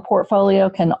smaller portfolio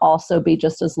can also be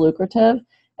just as lucrative.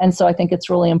 And so I think it's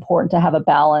really important to have a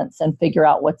balance and figure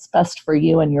out what's best for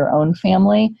you and your own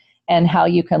family, and how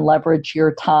you can leverage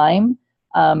your time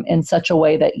in such a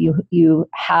way that you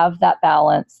have that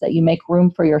balance, that you make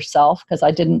room for yourself, because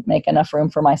I didn't make enough room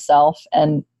for myself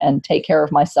and take care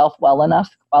of myself well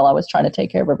enough while I was trying to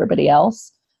take care of everybody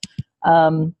else.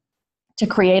 To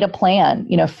create a plan,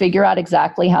 figure out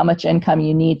exactly how much income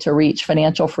you need to reach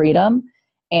financial freedom,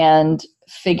 and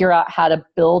figure out how to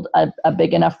build a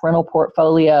big enough rental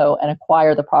portfolio and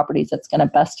acquire the properties that's going to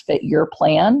best fit your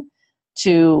plan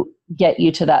to get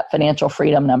you to that financial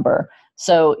freedom number.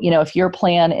 So, if your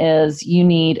plan is you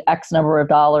need X number of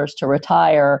dollars to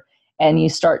retire, and you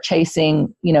start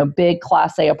chasing, big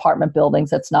Class A apartment buildings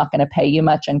that's not going to pay you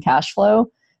much in cash flow,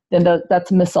 then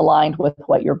that's misaligned with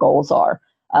what your goals are.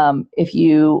 If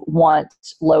you want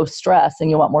low stress and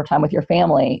you want more time with your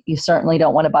family, you certainly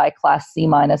don't want to buy Class C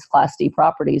minus Class D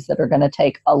properties that are going to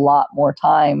take a lot more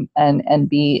time and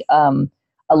be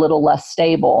a little less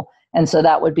stable. And so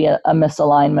that would be a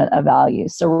misalignment of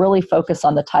values. So really focus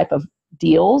on the type of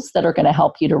deals that are going to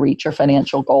help you to reach your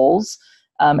financial goals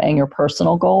and your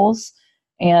personal goals.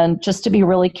 And just to be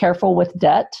really careful with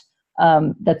debt.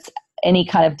 That's any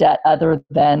kind of debt other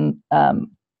than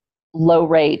low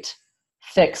rate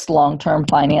fixed long-term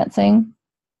financing.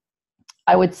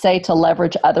 I would say to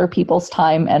leverage other people's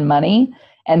time and money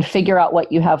and figure out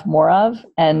what you have more of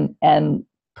and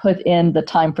put in the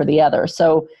time for the other.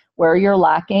 So where you're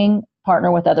lacking,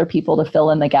 partner with other people to fill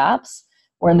in the gaps.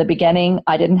 Where in the beginning,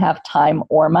 I didn't have time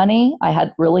or money. I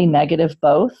had really negative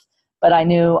both, but I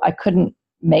knew I couldn't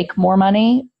make more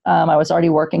money. I was already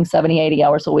working 70, 80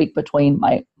 hours a week between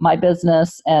my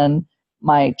business and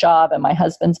my job and my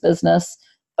husband's business,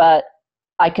 but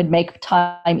I could make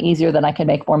time easier than I could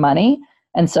make more money.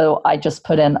 And so I just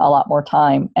put in a lot more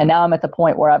time. And now I'm at the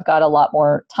point where I've got a lot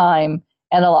more time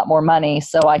and a lot more money,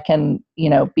 so I can,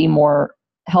 be more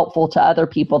helpful to other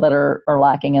people that are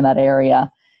lacking in that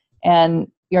area. And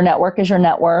your network is your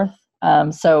net worth.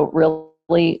 So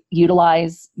really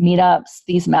utilize meetups,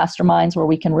 these masterminds where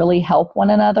we can really help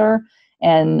one another.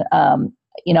 And,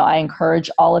 I encourage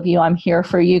all of you, I'm here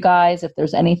for you guys. If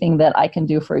there's anything that I can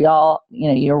do for y'all,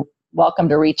 you're welcome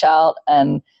to reach out,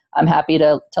 and I'm happy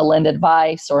to lend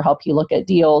advice or help you look at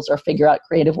deals or figure out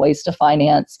creative ways to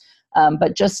finance.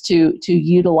 But just to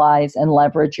utilize and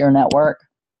leverage your network.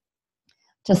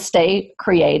 To stay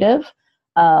creative.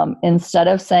 Instead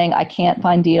of saying, I can't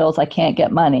find deals, I can't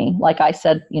get money. Like I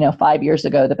said, 5 years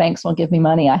ago, the banks won't give me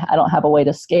money, I don't have a way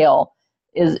to scale.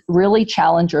 Is really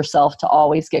challenge yourself to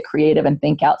always get creative and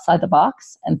think outside the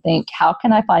box and think, how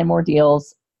can I find more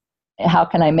deals? How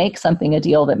can I make something a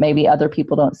deal that maybe other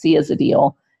people don't see as a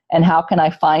deal? And how can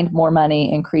I find more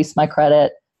money, increase my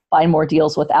credit, find more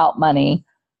deals without money?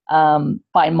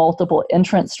 Find multiple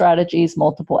entrance strategies,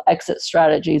 multiple exit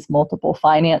strategies, multiple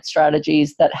finance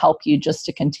strategies that help you just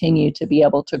to continue to be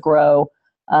able to grow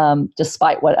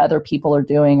despite what other people are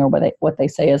doing or what they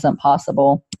say isn't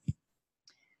possible.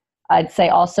 I'd say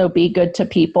also be good to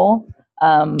people.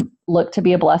 Look to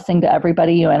be a blessing to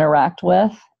everybody you interact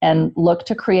with, and look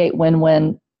to create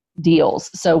win-win deals.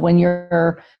 So when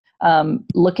you're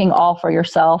looking all for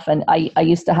yourself, and I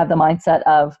used to have the mindset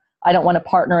of, I don't want to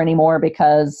partner anymore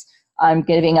because I'm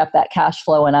giving up that cash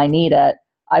flow and I need it.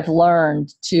 I've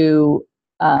learned to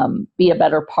be a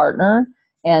better partner,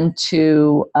 and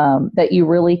to that you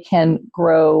really can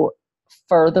grow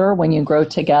further when you grow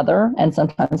together, and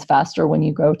sometimes faster when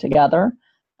you grow together,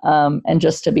 and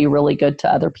just to be really good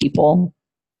to other people.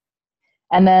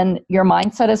 And then your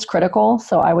mindset is critical.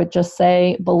 So I would just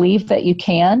say, believe that you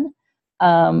can.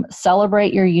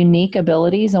 Celebrate your unique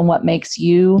abilities and what makes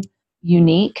you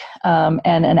unique, and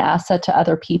an asset to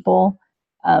other people.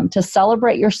 To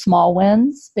celebrate your small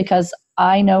wins, because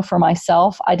I know for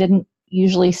myself, I didn't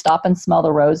usually stop and smell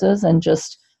the roses and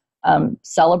just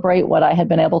celebrate what I had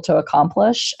been able to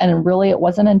accomplish. And really, it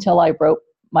wasn't until I wrote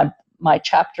my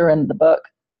chapter in the book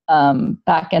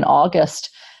back in August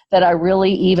that I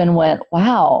really even went,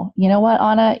 wow, you know what,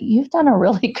 Anna, you've done a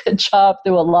really good job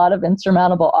through a lot of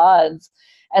insurmountable odds.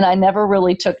 And I never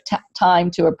really took time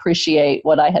to appreciate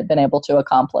what I had been able to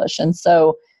accomplish. And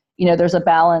so, there's a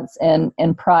balance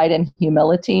in pride and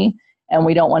humility. And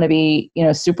we don't want to be,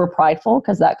 super prideful,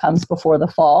 because that comes before the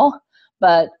fall.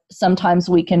 But sometimes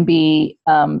we can be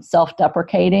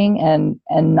self-deprecating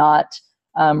and not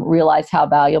realize how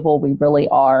valuable we really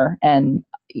are. And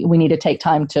we need to take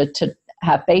time to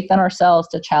have faith in ourselves,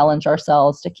 to challenge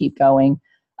ourselves, to keep going,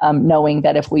 knowing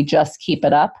that if we just keep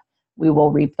it up, we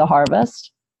will reap the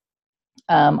harvest.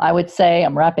 I would say,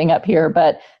 I'm wrapping up here,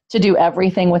 but to do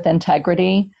everything with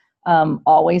integrity,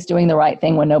 always doing the right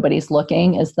thing when nobody's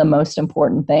looking is the most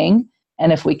important thing.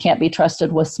 And if we can't be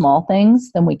trusted with small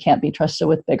things, then we can't be trusted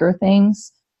with bigger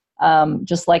things.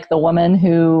 Just like the woman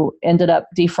who ended up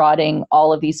defrauding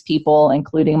all of these people,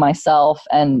 including myself,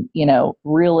 and,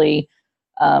 really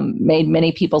made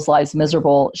many people's lives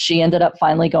miserable. She ended up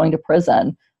finally going to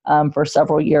prison for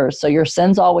several years. So your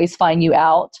sins always find you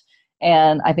out.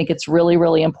 And I think it's really,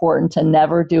 really important to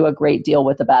never do a great deal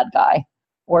with a bad guy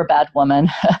or a bad woman,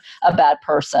 a bad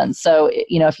person. So,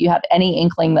 if you have any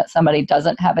inkling that somebody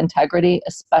doesn't have integrity,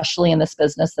 especially in this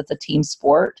business that's a team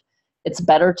sport, it's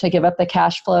better to give up the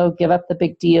cash flow, give up the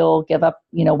big deal, give up,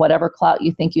 whatever clout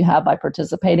you think you have by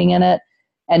participating in it,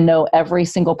 and know every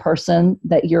single person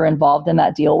that you're involved in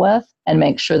that deal with, and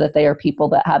make sure that they are people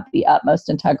that have the utmost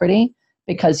integrity,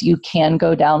 because you can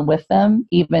go down with them,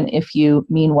 even if you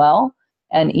mean well,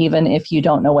 and even if you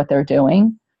don't know what they're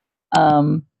doing.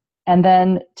 And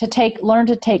then learn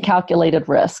to take calculated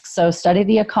risks. So study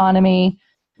the economy,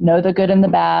 know the good and the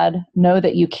bad, know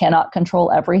that you cannot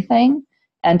control everything,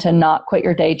 and to not quit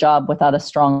your day job without a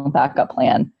strong backup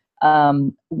plan.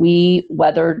 We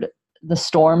weathered the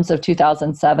storms of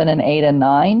 2007 and 8 and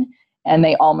 9, and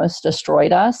they almost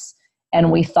destroyed us. And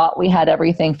we thought we had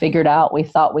everything figured out. We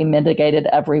thought we mitigated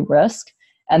every risk.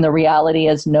 And the reality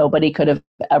is nobody could have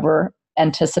ever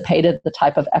anticipated the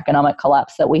type of economic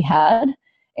collapse that we had.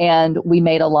 And we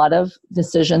made a lot of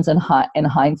decisions in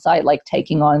hindsight, like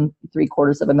taking on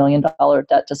 $750,000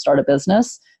 debt to start a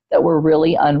business, that were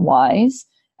really unwise.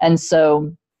 And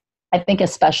so I think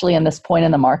especially in this point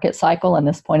in the market cycle and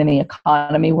this point in the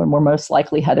economy, when we're most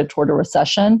likely headed toward a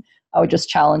recession, I would just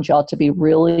challenge y'all to be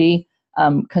really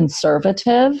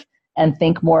conservative and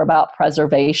think more about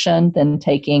preservation than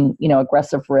taking,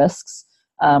 aggressive risks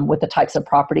with the types of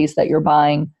properties that you're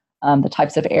buying, the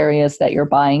types of areas that you're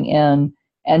buying in,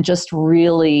 and just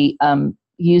really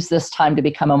use this time to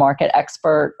become a market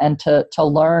expert and to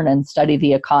learn and study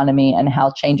the economy and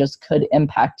how changes could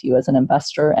impact you as an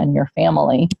investor and your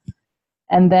family.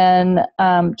 And then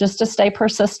just to stay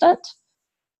persistent.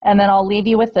 And then I'll leave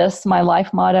you with this, my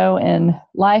life motto in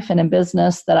life and in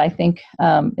business that I think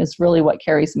is really what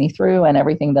carries me through, and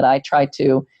everything that I try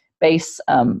to base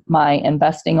my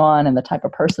investing on, and the type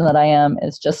of person that I am,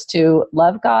 is just to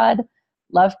love God,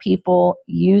 love people,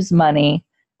 use money,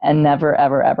 and never,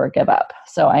 ever, ever give up.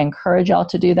 So I encourage y'all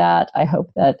to do that. I hope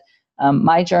that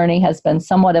my journey has been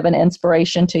somewhat of an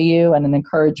inspiration to you and an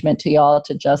encouragement to y'all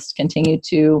to just continue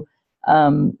to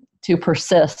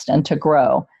persist and to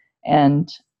grow, and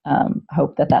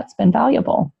hope that that's been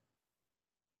valuable.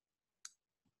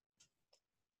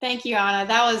 Thank you, Anna.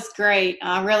 That was great.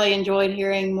 I really enjoyed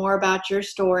hearing more about your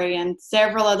story, and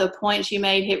several of the points you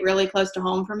made hit really close to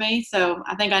home for me. So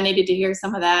I think I needed to hear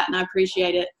some of that, and I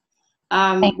appreciate it.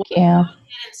 Thank you. We'll go ahead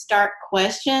and start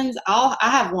questions. I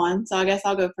have one, so I guess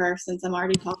I'll go first since I'm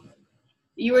already talking.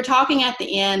 You were talking at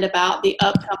the end about the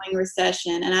upcoming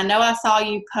recession, and I know I saw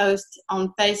you post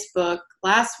on Facebook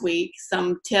last week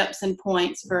some tips and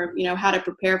points for how to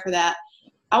prepare for that.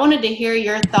 I wanted to hear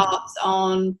your thoughts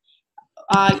on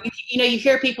you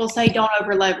hear people say don't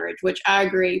over leverage, which I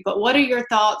agree, but what are your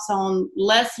thoughts on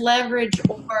less leverage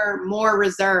or more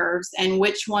reserves, and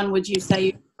which one would you say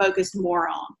you focus more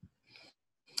on?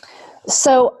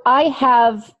 So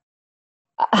I've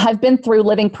been through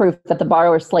living proof that the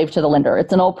borrower is slave to the lender.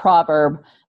 It's an old proverb,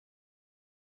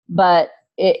 but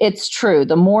it's true.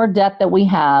 The more debt that we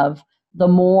have, the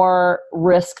more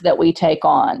risk that we take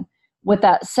on. With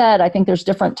that said, I think there's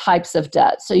different types of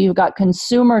debt. So you've got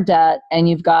consumer debt, and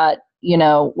you've got,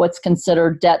 what's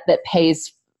considered debt that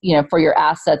pays, for your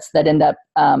assets that end up,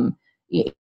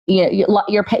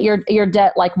 your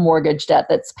debt, like mortgage debt,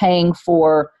 that's paying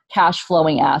for cash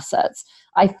flowing assets.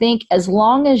 I think as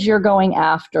long as you're going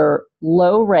after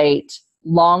low rate,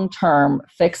 long-term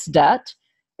fixed debt,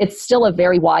 it's still a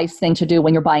very wise thing to do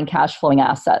when you're buying cash flowing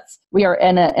assets. We are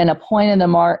in a point in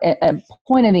a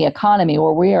point in the economy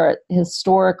where we are at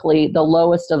historically the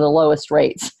lowest of the lowest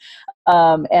rates.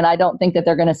 And I don't think that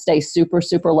they're going to stay super,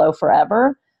 super low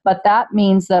forever. But that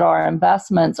means that our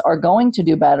investments are going to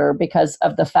do better because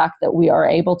of the fact that we are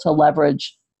able to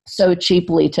leverage so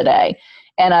cheaply today.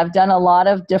 And I've done a lot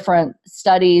of different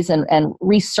studies and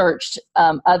researched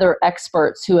other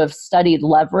experts who have studied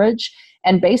leverage.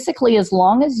 And basically, as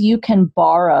long as you can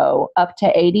borrow up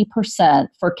to 80%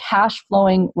 for cash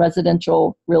flowing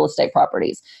residential real estate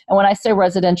properties. And when I say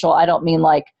residential, I don't mean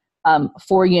like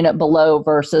 4-unit below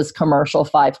versus commercial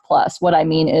 5+. What I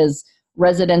mean is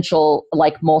residential,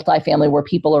 like multifamily, where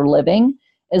people are living.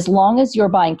 As long as you're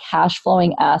buying cash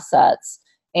flowing assets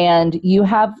and you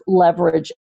have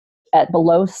leverage at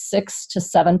below 6 to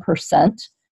 7%,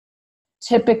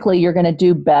 typically you're going to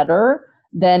do better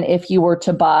than if you were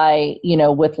to buy,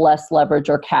 with less leverage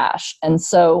or cash. And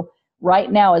so right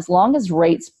now, as long as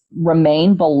rates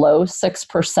remain below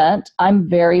 6%, I'm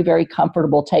very, very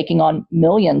comfortable taking on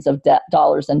millions of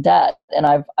dollars in debt. And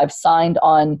I've signed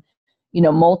on,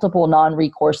 multiple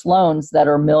non-recourse loans that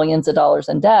are millions of dollars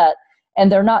in debt. And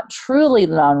they're not truly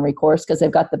non-recourse because they've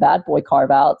got the bad boy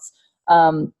carve-outs.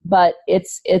 But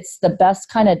it's the best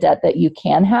kind of debt that you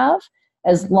can have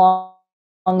as long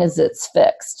as it's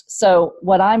fixed. So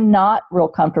what I'm not real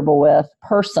comfortable with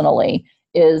personally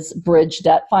is bridge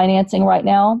debt financing right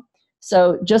now.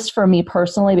 So just for me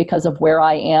personally, because of where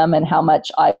I am and how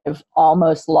much I've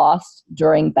almost lost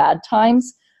during bad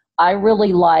times, I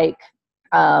really like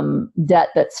debt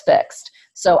that's fixed.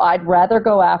 So I'd rather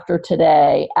go after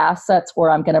today assets where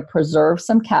I'm going to preserve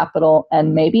some capital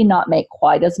and maybe not make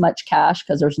quite as much cash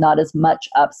because there's not as much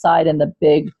upside in the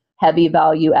big, heavy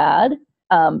value add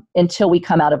until we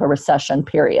come out of a recession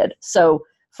period. So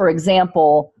for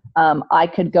example, I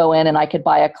could go in and I could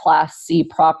buy a Class C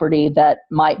property that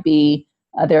might be,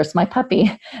 there's my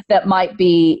puppy, that might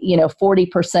be,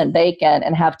 40% vacant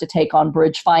and have to take on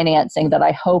bridge financing that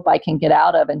I hope I can get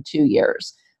out of in 2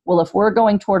 years. Well, if we're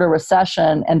going toward a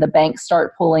recession and the banks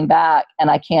start pulling back and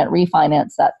I can't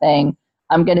refinance that thing,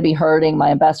 I'm going to be hurting,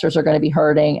 my investors are going to be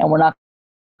hurting, and we're not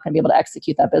going to be able to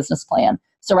execute that business plan.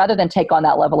 So rather than take on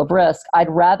that level of risk, I'd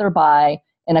rather buy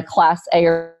in a Class A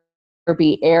or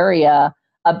B area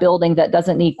a building that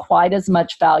doesn't need quite as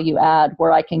much value add,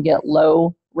 where I can get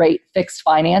low rate fixed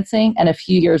financing and a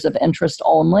few years of interest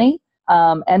only.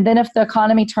 And then if the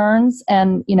economy turns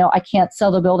and, I can't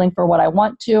sell the building for what I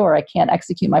want to, or I can't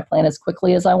execute my plan as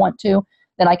quickly as I want to,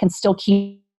 then I can still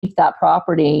keep that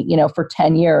property, for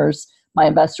 10 years. My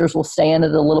investors will stay in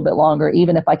it a little bit longer,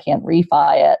 even if I can't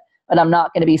refi it. But I'm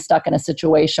not going to be stuck in a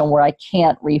situation where I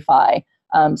can't refi.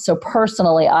 So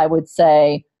personally, I would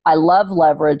say I love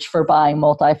leverage for buying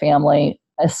multifamily,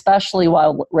 especially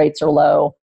while rates are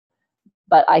low.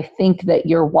 But I think that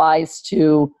you're wise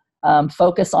to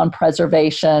focus on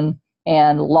preservation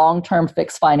and long-term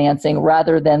fixed financing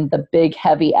rather than the big,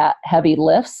 heavy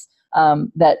lifts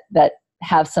that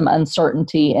have some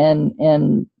uncertainty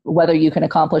in whether you can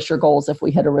accomplish your goals if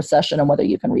we hit a recession and whether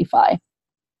you can refi.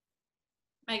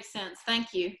 Makes sense.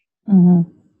 Thank you. Mm-hmm.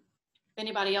 If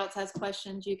anybody else has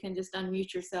questions, you can just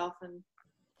unmute yourself and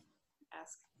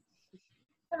ask.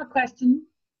 I have a question,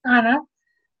 Anna.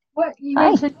 What you Hi.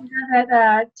 mentioned you have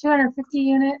that 250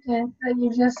 unit that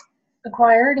you just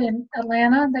acquired in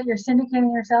Atlanta that you're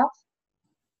syndicating yourself.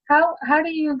 How do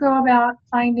you go about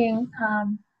finding?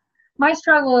 My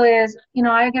struggle is,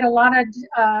 I get a lot of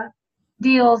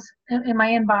deals in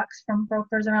my inbox from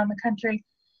brokers around the country,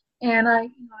 and I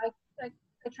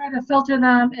try to filter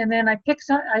them, and then I pick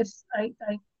some. I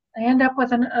end up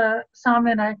with some,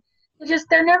 and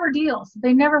they're never deals.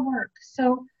 They never work.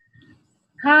 So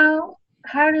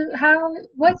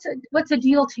what's a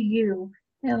deal to you?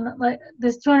 And like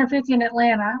this 250 in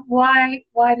Atlanta, why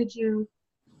did you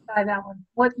buy that one?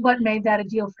 What made that a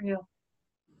deal for you?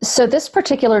 So this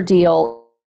particular deal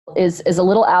is a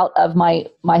little out of my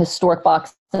historic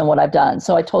box and what I've done.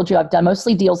 So I told you I've done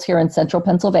mostly deals here in central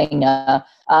Pennsylvania.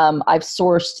 I've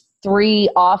sourced 3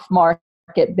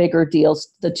 off-market bigger deals.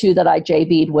 The 2 that I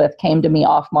JV'd with came to me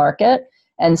off-market.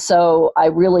 And so I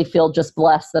really feel just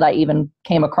blessed that I even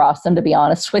came across them, to be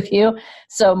honest with you.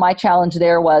 So my challenge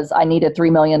there was I needed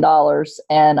 $3 million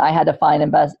and I had to find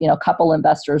a couple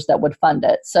investors that would fund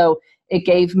it. So it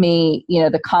gave me,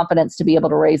 the confidence to be able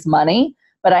to raise money,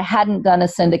 but I hadn't done a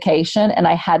syndication and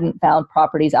I hadn't found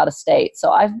properties out of state.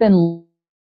 So I've been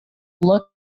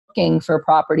looking for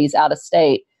properties out of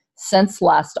state since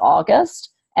last August.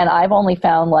 And I've only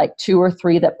found like 2 or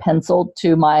 3 that penciled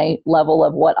to my level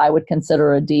of what I would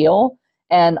consider a deal.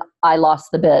 And I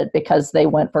lost the bid because they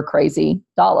went for crazy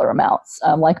dollar amounts,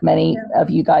 like many of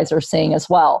you guys are seeing as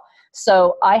well.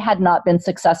 So I had not been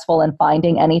successful in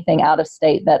finding anything out of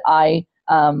state that I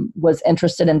was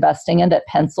interested in investing in that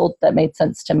penciled, that made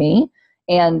sense to me.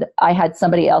 And I had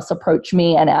somebody else approach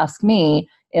me and ask me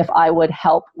if I would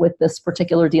help with this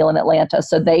particular deal in Atlanta.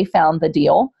 So they found the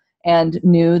deal and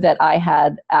knew that I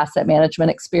had asset management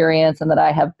experience and that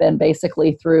I have been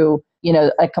basically through,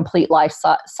 a complete life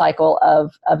cycle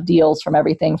of deals, from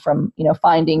everything from,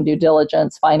 finding, due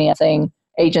diligence, financing,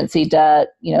 agency debt,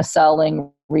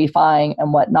 selling, refining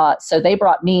and whatnot. So they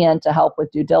brought me in to help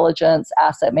with due diligence,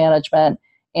 asset management,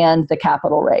 and the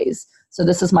capital raise. So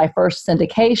this is my first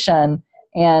syndication,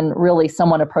 and really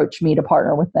someone approached me to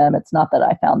partner with them. It's not that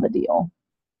I found the deal.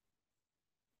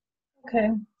 Okay,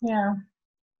 yeah.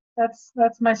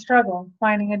 That's my struggle,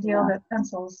 finding a deal that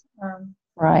pencils.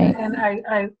 Right. And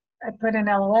I put in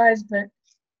LOIs, but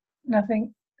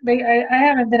nothing. I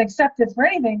haven't been accepted for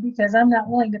anything because I'm not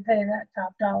willing to pay that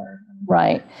top dollar.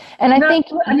 Right. And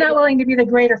I'm not willing to be the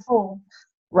greater fool.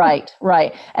 Right.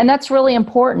 And that's really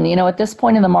important, at this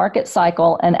point in the market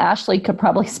cycle, and Ashley could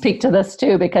probably speak to this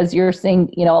too, because you're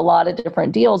seeing, a lot of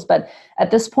different deals, but at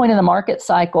this point in the market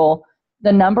cycle,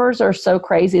 the numbers are so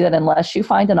crazy that unless you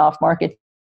find an off-market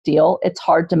deal, it's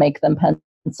hard to make them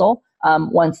pencil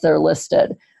once they're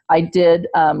listed. I did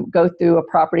go through a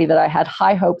property that I had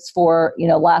high hopes for,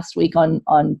 last week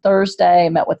on Thursday. I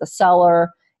met with a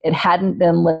seller. It hadn't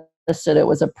been listed. It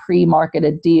was a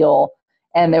pre-marketed deal.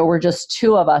 And there were just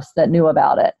 2 of us that knew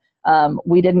about it.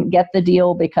 We didn't get the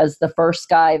deal because the first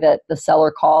guy that the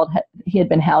seller called, he had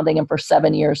been hounding him for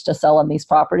 7 years to sell him these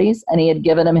properties. And he had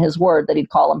given him his word that he'd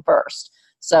call him first.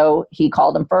 So he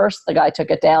called him first. The guy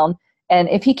took it down. And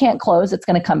if he can't close, it's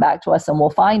going to come back to us and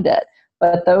we'll find it.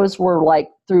 But those were like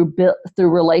through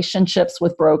relationships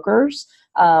with brokers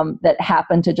that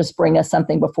happened to just bring us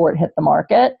something before it hit the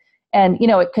market. And,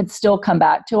 it could still come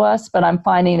back to us, but I'm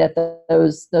finding that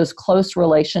those close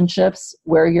relationships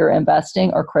where you're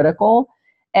investing are critical.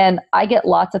 And I get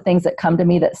lots of things that come to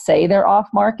me that say they're off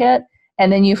market.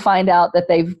 And then you find out that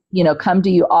they've, come to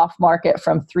you off market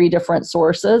from 3 different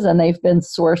sources, and they've been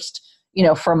sourced,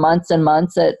 for months and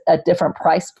months at different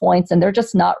price points, and they're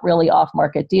just not really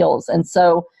off-market deals. And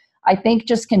so I think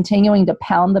just continuing to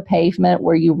pound the pavement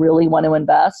where you really want to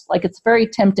invest, like it's very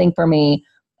tempting for me.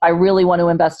 I really want to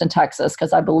invest in Texas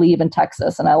because I believe in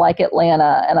Texas, and I like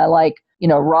Atlanta, and I like,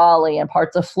 Raleigh and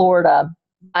parts of Florida.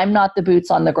 I'm not the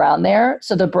boots on the ground there,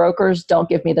 so the brokers don't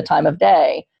give me the time of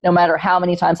day, no matter how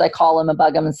many times I call them and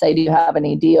bug them and say, do you have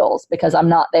any deals? Because I'm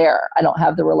not there. I don't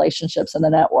have the relationships in the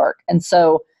network. And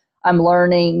so I'm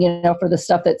learning, for the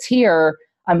stuff that's here,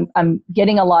 I'm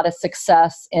getting a lot of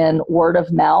success in word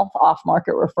of mouth,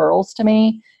 off-market referrals to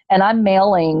me. And I'm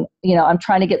mailing, I'm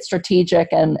trying to get strategic,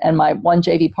 and my one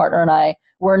JV partner and I,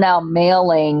 we're now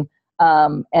mailing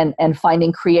and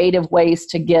finding creative ways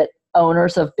to get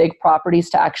owners of big properties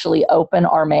to actually open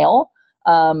our mail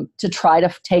to try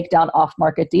to take down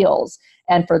off-market deals.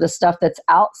 And for the stuff that's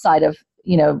outside of,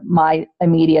 my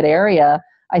immediate area,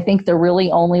 I think the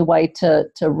really only way to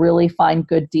really find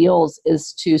good deals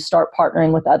is to start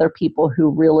partnering with other people who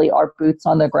really are boots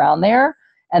on the ground there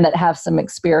and that have some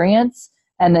experience,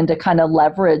 and then to kind of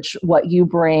leverage what you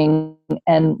bring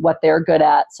and what they're good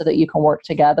at so that you can work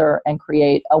together and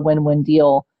create a win-win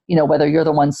deal, whether you're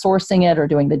the one sourcing it or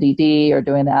doing the DD or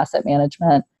doing the asset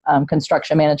management,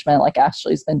 construction management like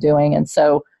Ashley's been doing. And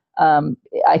so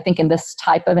I think in this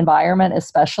type of environment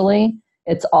especially,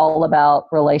 it's all about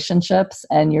relationships,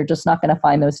 and you're just not going to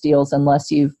find those deals unless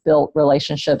you've built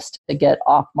relationships to get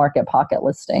off-market pocket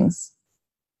listings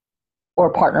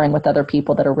or partnering with other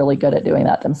people that are really good at doing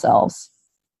that themselves.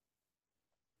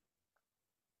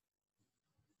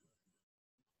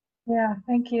 Yeah,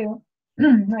 thank you.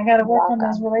 I got to work on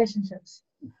those relationships.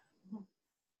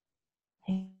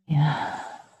 Yeah.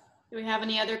 Do we have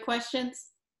any other questions?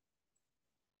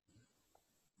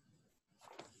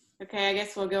 Okay, I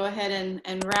guess we'll go ahead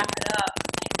and wrap it up.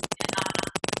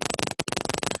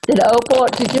 Did Opal,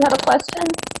 did you have a question?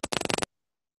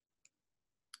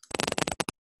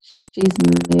 She's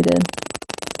muted.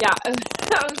 Yeah, I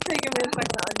was taking me a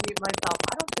second to unmute myself.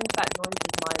 I don't think that noise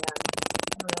is my end.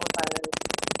 I don't know what that is.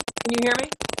 Can you hear me?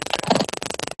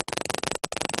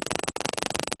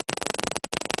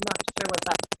 I'm not sure what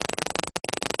that.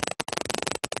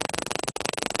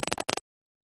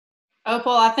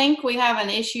 Opal, I think we have an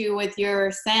issue with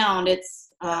your sound. It's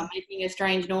making a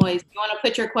strange noise. You want to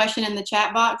put your question in the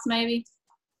chat box, maybe?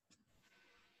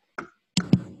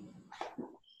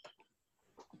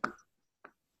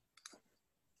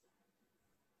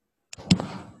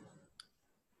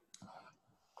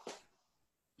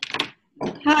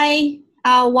 Hi.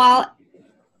 While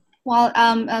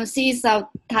she's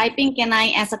typing, can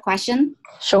I ask a question?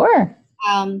 Sure.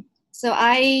 So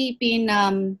I've been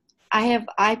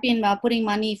putting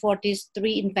money for these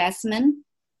 3 investment.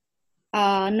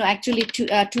 No, actually 2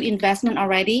 investment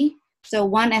already. So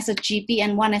one as a GP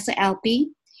and one as a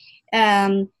LP.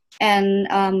 The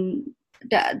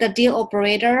deal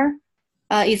operator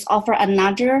is offer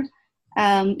another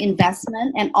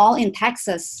investment, and all in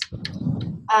Texas.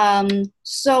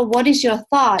 So what is your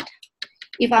thought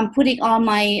if I'm putting all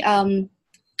my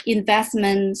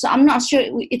investment? So I'm not sure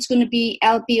it's going to be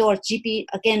LP or GP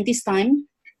again this time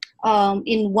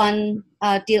in one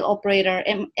deal operator.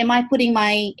 Am I putting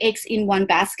my eggs in one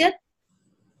basket?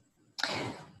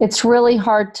 It's really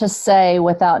hard to say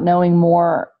without knowing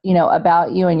more,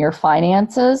 about you and your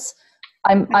finances.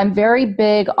 I'm very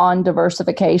big on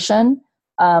diversification,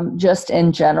 just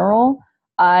in general.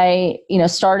 I,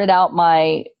 started out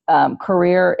my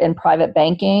career in private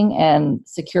banking and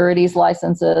securities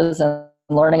licenses and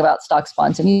learning about stocks,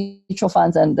 bonds, and mutual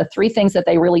funds. And the 3 things that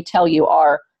they really tell you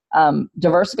are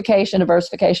diversification,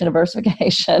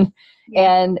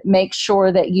 and make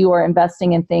sure that you are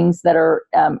investing in things that are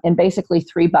in basically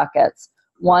 3 buckets.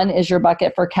 One is your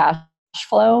bucket for cash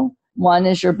flow, one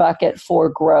is your bucket for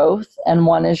growth, and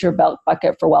one is your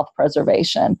bucket for wealth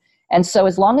preservation. And so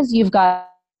as long as you've got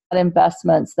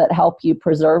investments that help you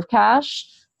preserve cash,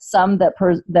 some that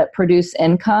produce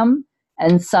income,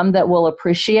 and some that will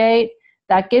appreciate,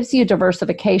 that gives you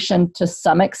diversification to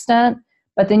some extent.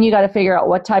 But then you got to figure out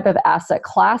what type of asset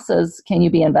classes can you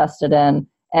be invested in,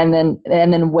 and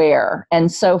then where. And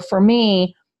so for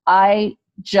me, I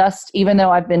just, even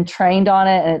though I've been trained on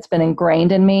it and it's been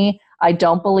ingrained in me, I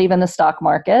don't believe in the stock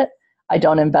market. I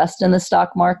don't invest in the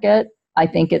stock market. I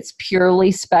think it's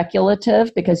purely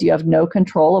speculative because you have no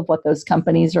control of what those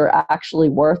companies are actually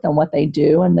worth and what they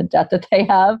do and the debt that they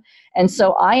have. And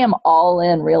so I am all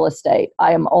in real estate.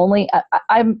 I'm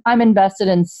invested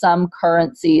in some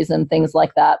currencies and things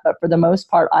like that, but for the most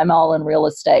part, I'm all in real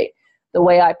estate. The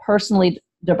way I personally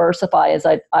diversify is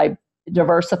I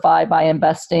diversify by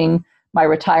investing my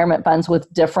retirement funds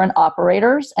with different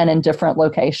operators and in different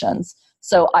locations.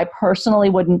 So I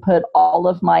personally wouldn't put all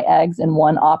of my eggs in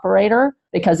one operator,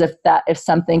 because if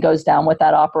something goes down with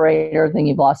that operator, then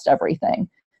you've lost everything.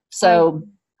 So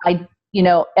at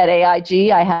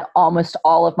AIG, I had almost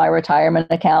all of my retirement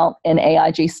account in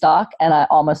AIG stock, and I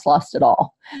almost lost it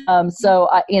all. So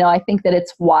I think that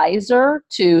it's wiser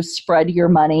to spread your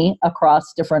money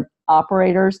across different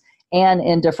operators and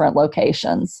in different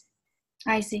locations.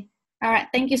 I see. All right.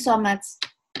 Thank you so much.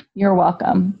 You're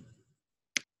welcome.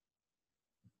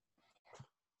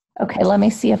 Okay, let me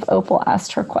see if Opal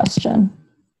asked her question.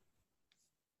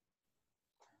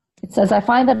 It says, I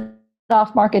find that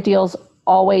off-market deals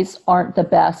always aren't the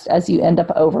best as you end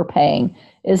up overpaying.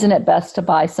 Isn't it best to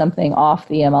buy something off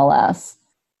the MLS?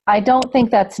 I don't think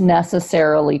that's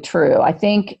necessarily true. I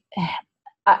think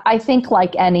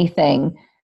like anything,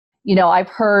 I've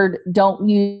heard don't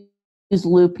use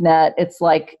LoopNet. It's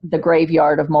like the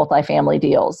graveyard of multifamily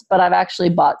deals. But I've actually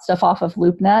bought stuff off of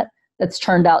LoopNet that's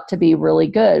turned out to be really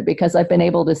good because I've been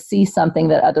able to see something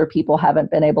that other people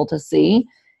haven't been able to see.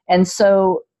 And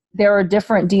so there are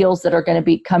different deals that are going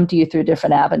to come to you through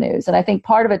different avenues. And I think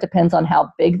part of it depends on how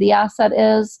big the asset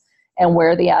is and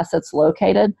where the asset's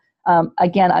located.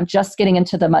 Again, I'm just getting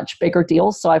into the much bigger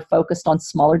deals, so I've focused on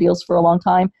smaller deals for a long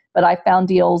time. But I found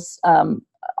deals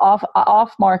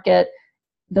off market.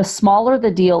 The smaller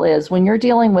the deal is, when you're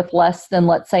dealing with less than,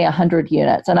 let's say, 100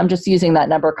 units, and I'm just using that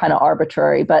number kind of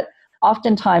arbitrary, but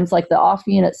oftentimes, like the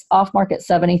off-market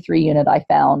 73 unit I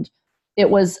found,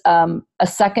 it was a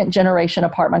second-generation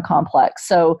apartment complex.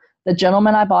 So the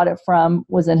gentleman I bought it from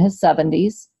was in his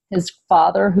 70s. His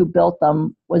father, who built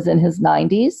them, was in his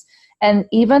 90s. And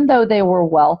even though they were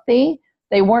wealthy,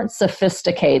 they weren't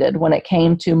sophisticated when it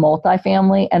came to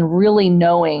multifamily and really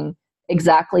knowing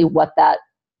exactly what that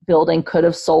building could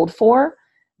have sold for.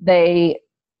 They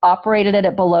operated it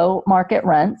at below market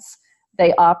rents.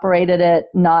 They operated it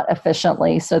not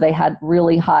efficiently, so they had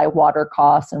really high water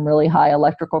costs and really high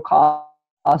electrical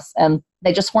costs. And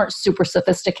they just weren't super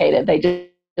sophisticated. They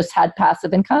just had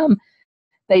passive income.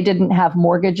 They didn't have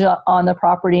mortgage on the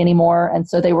property anymore. And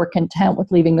so they were content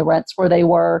with leaving the rents where they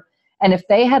were. And if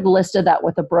they had listed that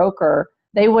with a broker,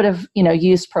 they would have,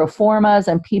 used pro formas,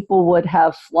 and people would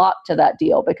have flocked to that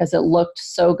deal because it looked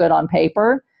so good on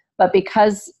paper. But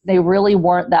because they really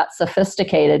weren't that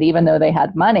sophisticated, even though they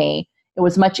had money, it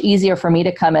was much easier for me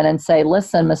to come in and say,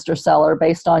 listen, Mr. Seller,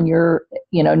 based on your,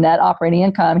 net operating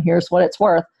income, here's what it's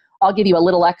worth. I'll give you a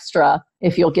little extra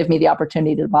if you'll give me the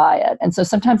opportunity to buy it. And so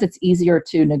sometimes it's easier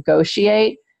to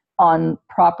negotiate on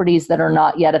properties that are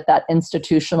not yet at that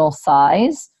institutional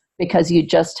size, because you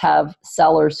just have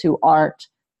sellers who aren't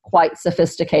quite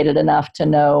sophisticated enough to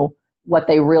know what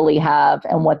they really have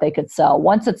and what they could sell.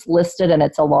 Once it's listed and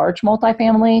it's a large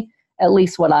multifamily, at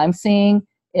least what I'm seeing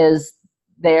is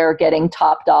they're getting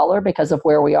top dollar because of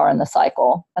where we are in the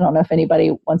cycle. I don't know if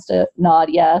anybody wants to nod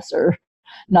yes or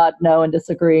nod no and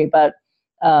disagree, but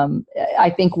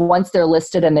I think once they're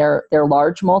listed and they're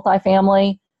large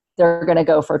multifamily, they're going to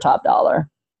go for top dollar,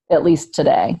 at least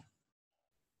today.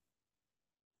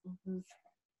 Mm-hmm.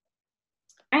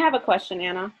 I have a question,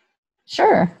 Anna.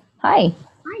 Sure. Hi.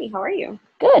 Hi, how are you?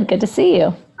 Good to see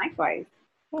you. Likewise.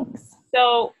 Thanks.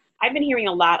 So I've been hearing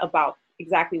a lot about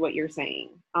exactly what you're saying.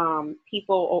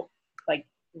 People like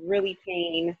really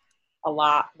paying a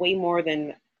lot, way more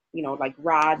than, like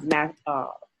Rod's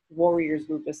Warriors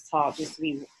group is taught, just to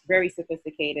be very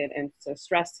sophisticated and to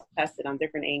stress test it on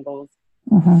different angles.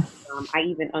 Mm-hmm. I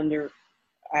even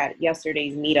at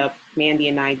yesterday's meetup, Mandy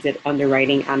and I did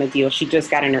underwriting on a deal. She just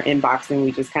got in her inbox and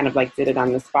we just kind of like did it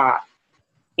on the spot.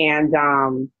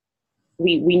 And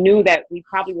we knew that we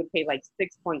probably would pay like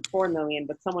 $6.4 million,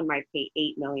 but someone might pay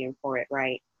 $8 million for it,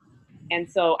 right? And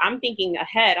so I'm thinking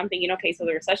ahead. I'm thinking, okay, so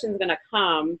the recession is going to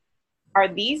come. Are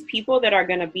these people that are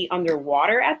going to be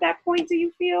underwater at that point, do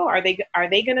you feel? Are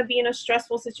they going to be in a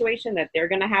stressful situation that they're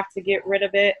going to have to get rid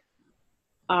of it?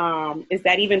 Is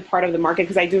that even part of the market?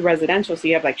 Because I do residential, so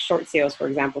you have like short sales, for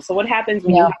example. So what happens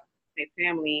when you have a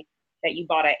family that you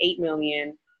bought at $8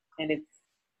 million and it's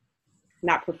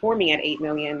not performing at $8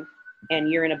 million and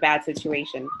you're in a bad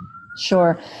situation?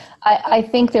 Sure. I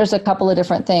think there's a couple of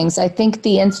different things. I think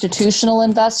the institutional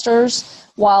investors,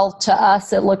 while to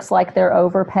us it looks like they're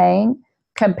overpaying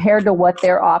compared to what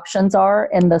their options are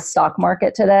in the stock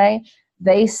market today,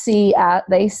 they see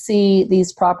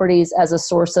these properties as a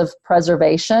source of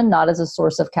preservation, not as a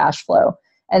source of cash flow.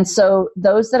 And so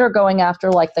those that are going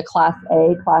after like the Class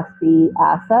A, Class B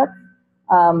assets,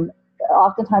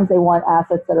 oftentimes they want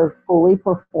assets that are fully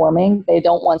performing. They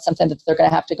don't want something that they're going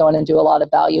to have to go in and do a lot of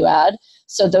value add.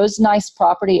 So those nice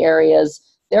property areas,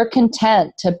 they're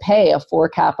content to pay a 4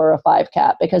 cap or a 5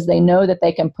 cap because they know that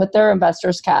they can put their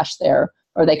investors' cash there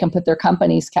or they can put their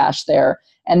company's cash there,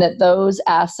 and that those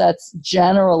assets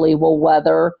generally will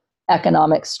weather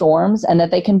economic storms and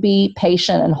that they can be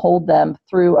patient and hold them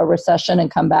through a recession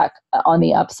and come back on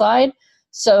the upside.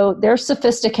 So they're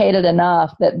sophisticated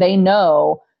enough that they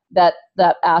know that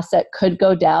that asset could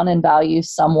go down in value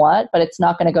somewhat, but it's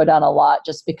not going to go down a lot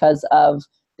just because of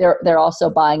they're also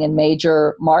buying in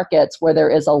major markets where there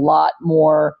is a lot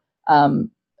more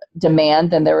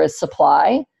demand than there is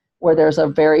supply, where there's a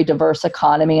very diverse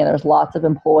economy and there's lots of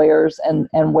employers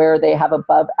and where they have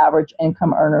above average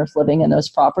income earners living in those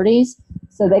properties.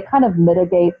 So they kind of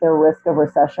mitigate their risk of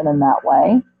recession in that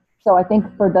way. So I think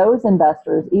for those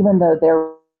investors, even though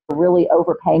they're really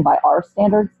overpaying by our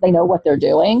standards, they know what they're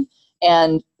doing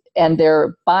and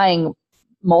they're buying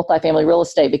multifamily real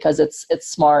estate because it's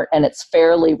smart and it's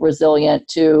fairly resilient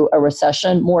to a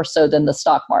recession, more so than the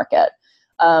stock market.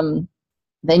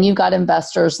 Then you've got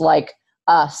investors like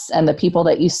us and the people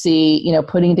that you see,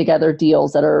 putting together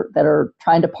deals that are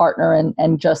trying to partner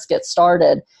and just get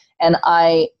started. And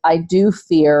I do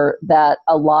fear that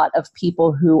a lot of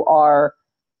people who are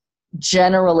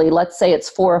generally, let's say it's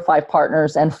 4 or 5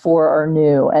 partners and 4 are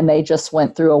new and they just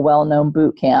went through a well-known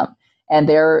boot camp and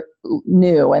they're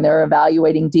new and they're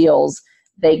evaluating deals,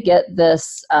 they get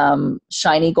this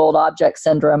shiny gold object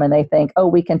syndrome and they think, oh,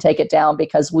 we can take it down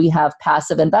because we have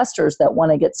passive investors that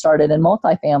want to get started in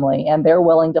multifamily and they're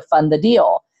willing to fund the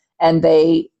deal. And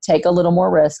they take a little more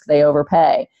risk, they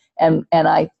overpay. And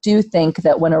I do think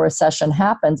that when a recession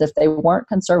happens, if they weren't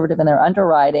conservative in their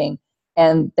underwriting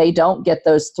and they don't get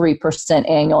those 3%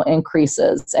 annual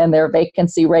increases and their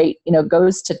vacancy rate,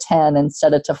 goes to 10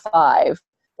 instead of to 5,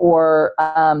 or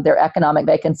their economic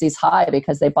vacancy is high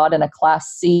because they bought in a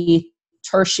Class C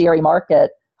tertiary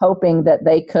market hoping that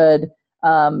they could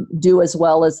do as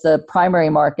well as the primary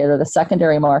market or the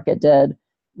secondary market did.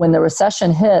 When the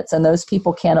recession hits and those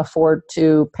people can't afford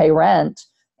to pay rent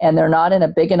and they're not in a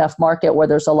big enough market where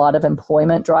there's a lot of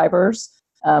employment drivers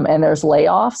and there's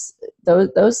layoffs,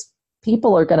 those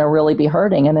people are going to really be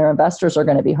hurting, and their investors are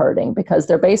going to be hurting, because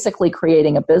they're basically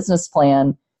creating a business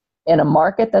plan in a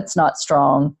market that's not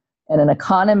strong, in an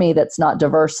economy that's not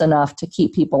diverse enough to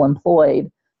keep people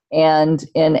employed, and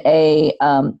in a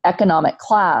economic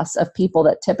class of people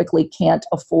that typically can't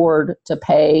afford to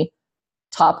pay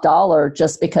top dollar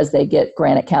just because they get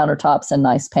granite countertops and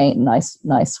nice paint and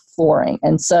nice flooring.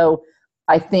 And so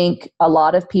I think a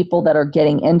lot of people that are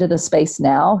getting into the space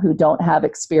now who don't have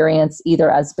experience either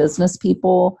as business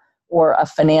people or a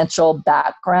financial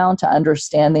background to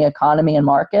understand the economy and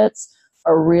markets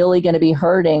are really going to be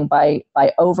hurting by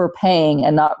overpaying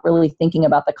and not really thinking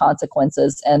about the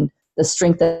consequences and the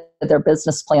strength of their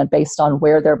business plan based on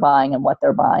where they're buying and what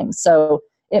they're buying. So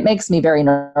it makes me very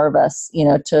nervous,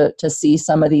 to see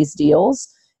some of these deals.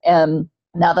 And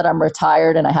now that I'm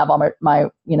retired and I have all my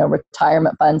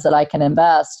retirement funds that I can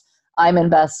invest, I'm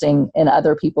investing in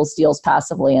other people's deals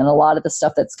passively. And a lot of the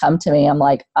stuff that's come to me, I'm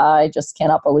like, I just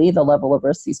cannot believe the level of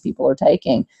risk these people are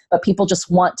taking. But people just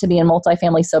want to be in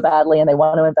multifamily so badly, and they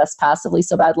want to invest passively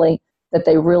so badly, that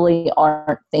they really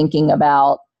aren't thinking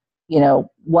about,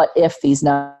 what if these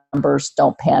numbers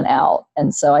don't pan out.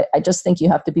 And so I just think you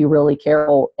have to be really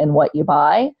careful in what you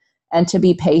buy and to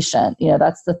be patient.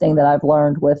 That's the thing that I've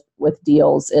learned with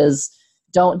deals is,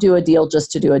 don't do a deal just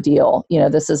to do a deal.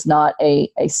 This is not a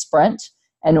sprint.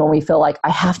 And when we feel like I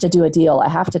have to do a deal, I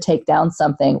have to take down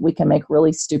something, we can make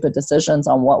really stupid decisions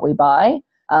on what we buy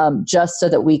just so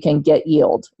that we can get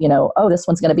yield. This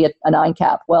one's going to be a 9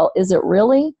 cap. Well, is it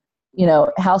really?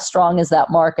 How strong is that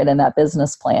market and that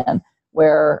business plan?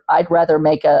 Where I'd rather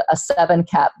make a 7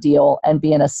 cap deal and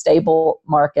be in a stable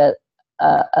market,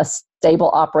 a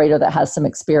stable operator that has some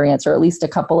experience, or at least a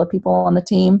couple of people on the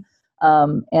team,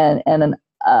 and an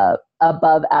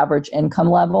above average income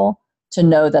level, to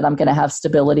know that I'm going to have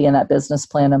stability in that business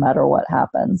plan no matter what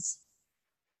happens.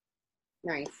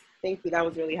 Nice. Thank you. That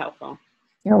was really helpful.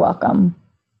 You're welcome.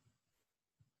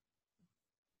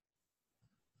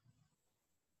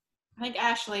 I think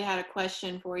Ashley had a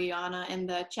question for you, Anna, in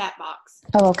the chat box.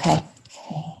 Oh, okay.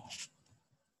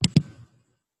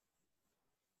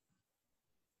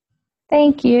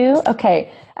 Thank you.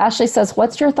 Okay. Ashley says,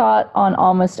 what's your thought on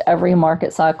almost every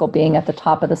market cycle being at the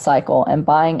top of the cycle and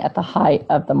buying at the height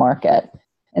of the market?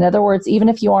 In other words, even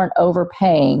if you aren't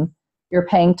overpaying, you're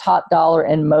paying top dollar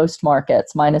in most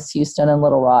markets, minus Houston and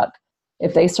Little Rock.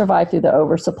 If they survive through the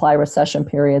oversupply recession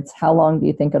periods, how long do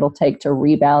you think it'll take to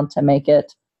rebound to make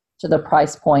it to the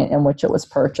price point in which it was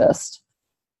purchased?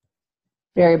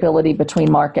 Variability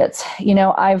between markets.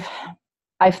 I've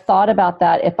thought about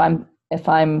that. If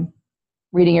I'm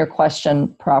reading your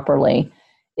question properly,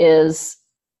 is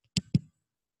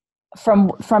from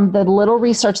the little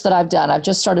research that I've done. I've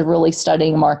just started really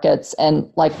studying markets and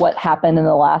like what happened in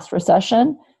the last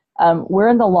recession. We're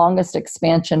in the longest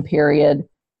expansion period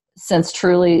since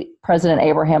truly President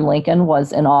Abraham Lincoln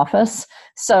was in office.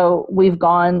 So we've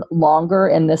gone longer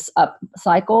in this up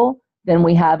cycle than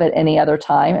we have at any other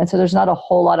time. And so there's not a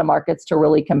whole lot of markets to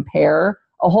really compare,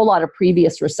 a whole lot of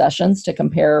previous recessions to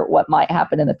compare what might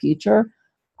happen in the future.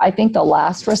 I think the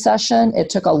last recession, it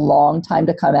took a long time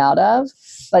to come out of,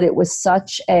 but it was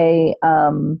such a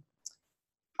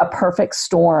perfect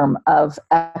storm of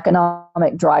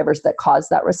economic drivers that caused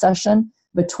that recession,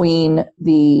 between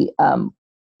the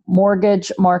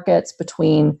mortgage markets,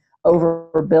 between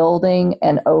overbuilding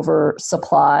and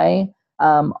oversupply,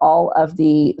 all of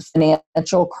the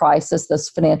financial crisis, those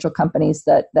financial companies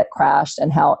that crashed,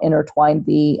 and how intertwined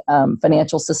the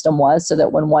financial system was, so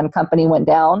that when one company went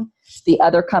down, the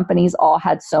other companies all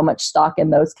had so much stock in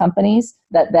those companies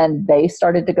that then they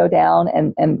started to go down,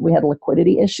 and we had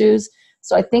liquidity issues.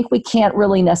 So I think we can't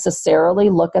really necessarily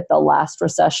look at the last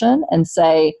recession and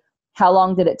say, how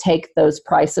long did it take those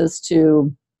prices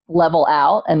to level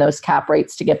out and those cap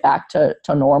rates to get back to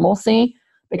normalcy?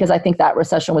 Because I think that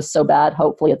recession was so bad,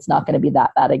 hopefully it's not going to be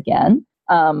that bad again.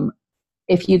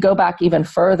 If you go back even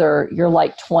further, you're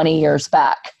like 20 years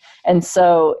back. And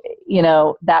so,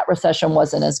 that recession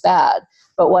wasn't as bad.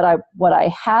 But what I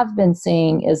have been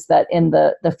seeing is that in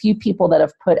the few people that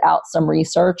have put out some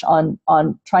research on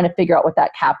trying to figure out what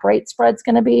that cap rate spread's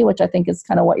going to be, which I think is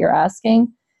kind of what you're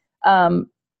asking,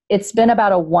 it's been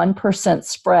about a 1%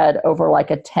 spread over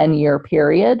like a 10-year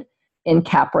period in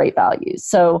cap rate values.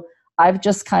 So I've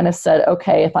just kind of said,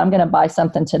 okay, if I'm going to buy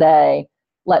something today,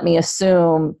 let me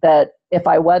assume that if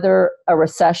I weather a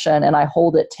recession and I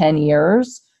hold it 10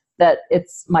 years, that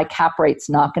my cap rate's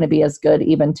not going to be as good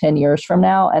even 10 years from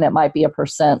now, and it might be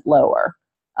 1% lower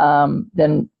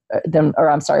than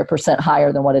a percent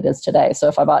higher than what it is today. So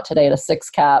if I bought today at a 6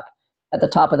 cap at the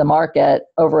top of the market,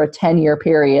 over a 10-year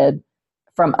period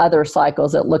from other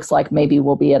cycles, it looks like maybe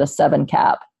we'll be at a 7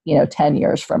 cap, 10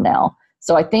 years from now.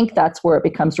 So I think that's where it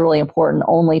becomes really important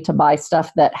only to buy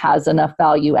stuff that has enough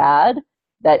value add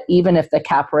that even if the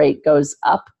cap rate goes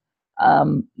up,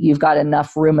 you've got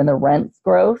enough room in the rent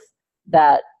growth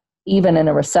that even in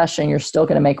a recession, you're still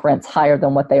going to make rents higher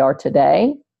than what they are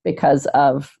today because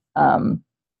of how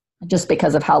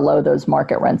low those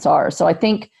market rents are. So I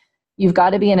think you've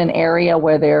got to be in an area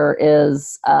where there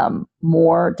is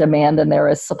more demand than there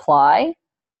is supply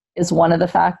is one of the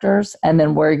factors, and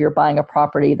then where you're buying a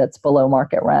property that's below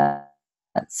market rent.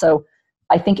 So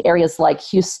I think areas like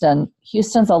Houston's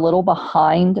a little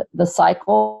behind the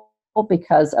cycle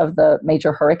because of the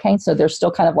major hurricane. So they're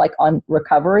still kind of like on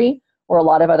recovery, where a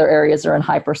lot of other areas are in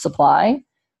hyper supply.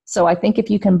 So I think if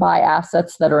you can buy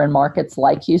assets that are in markets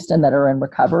like Houston that are in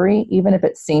recovery, even if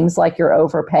it seems like you're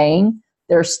overpaying,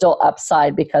 there's still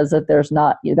upside because they're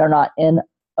not in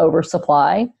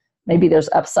oversupply. Maybe there's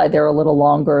upside there a little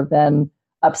longer than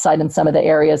upside in some of the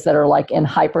areas that are like in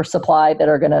hyper supply that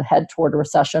are going to head toward a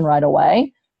recession right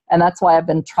away. And that's why I've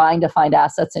been trying to find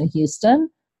assets in Houston,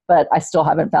 but I still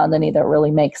haven't found any that really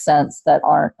make sense that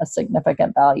aren't a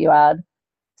significant value add.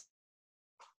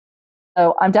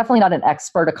 So I'm definitely not an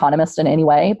expert economist in any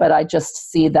way, but I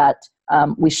just see that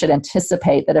we should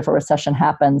anticipate that if a recession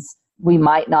happens, we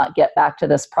might not get back to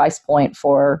this price point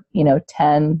for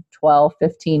 10, 12,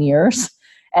 15 years.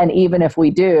 And even if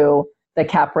we do, the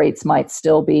cap rates might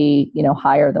still be,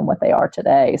 higher than what they are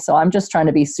today. So I'm just trying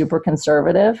to be super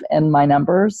conservative in my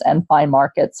numbers and find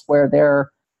markets where there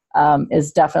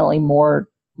is definitely more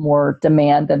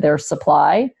demand than there's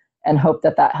supply, and hope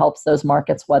that helps those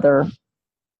markets weather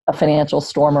a financial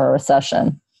storm or a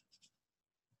recession.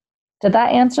 Did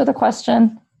that answer the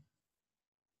question?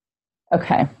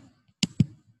 Okay.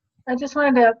 I just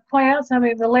wanted to point out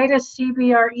something. The latest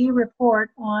CBRE report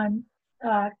on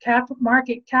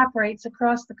market cap rates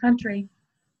across the country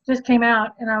just came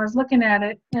out, and I was looking at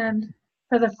it, and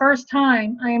for the first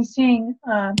time I am seeing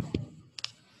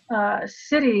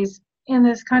cities in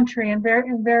this country in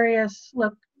various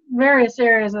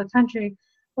areas of the country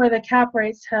where the cap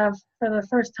rates have, for the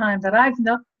first time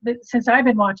since I've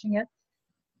been watching it,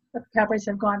 the cap rates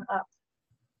have gone up.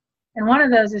 And one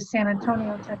of those is San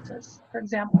Antonio, Texas, for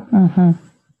example. Mm-hmm.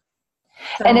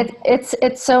 So, and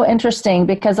it's so interesting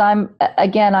because I'm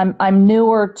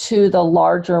newer to the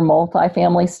larger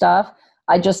multifamily stuff.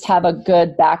 I just have a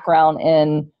good background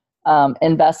in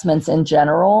investments in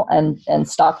general and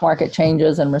stock market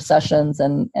changes and recessions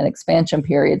and expansion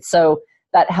periods. So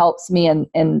that helps me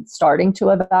in starting to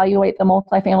evaluate the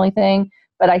multifamily thing.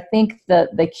 But I think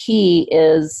that the key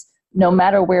is, no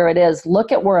matter where it is,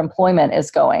 look at where employment is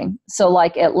going. So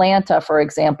like Atlanta, for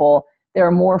example, there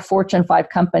are more Fortune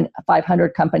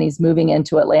 500 companies moving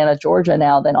into Atlanta, Georgia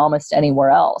now than almost anywhere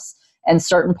else. And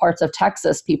certain parts of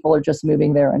Texas, people are just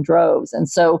moving there in droves. And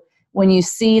so when you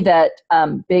see that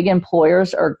big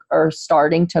employers are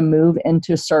starting to move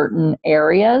into certain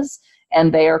areas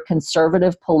and they are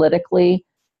conservative politically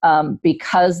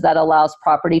because that allows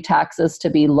property taxes to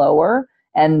be lower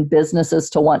and businesses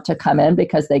to want to come in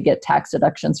because they get tax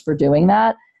deductions for doing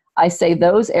that, I say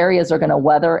those areas are going to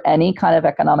weather any kind of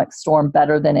economic storm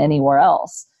better than anywhere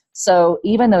else. So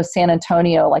even though San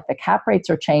Antonio, like the cap rates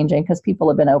are changing because people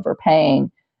have been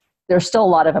overpaying, there's still a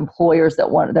lot of employers that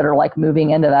are like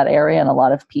moving into that area and a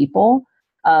lot of people.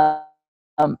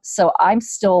 So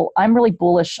I'm really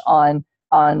bullish on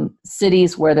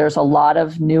cities where there's a lot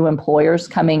of new employers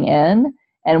coming in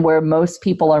and where most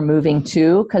people are moving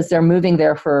to, because they're moving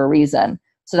there for a reason.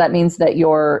 So that means that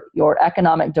your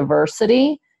economic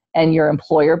diversity and your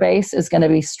employer base is going to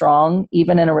be strong.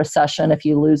 Even in a recession, if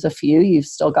you lose a few, you've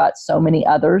still got so many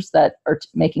others that are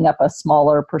making up a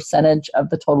smaller percentage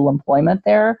of the total employment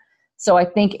there. So I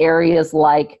think areas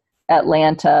like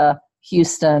Atlanta,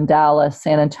 Houston, Dallas,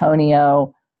 San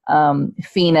Antonio,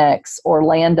 Phoenix,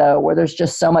 Orlando, where there's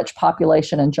just so much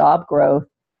population and job growth,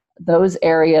 those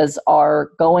areas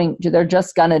they're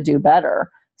just going to do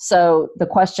better. So the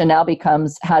question now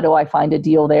becomes, how do I find a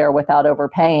deal there without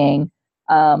overpaying?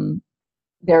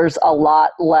 There's a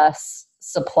lot less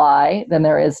supply than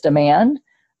there is demand.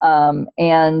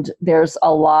 And there's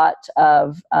a lot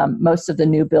of, most of the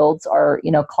new builds are,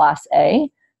 Class A.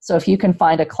 So if you can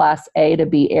find a Class A to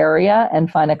B area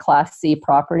and find a Class C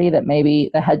property that maybe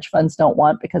the hedge funds don't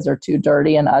want because they're too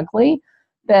dirty and ugly,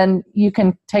 then you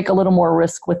can take a little more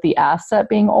risk with the asset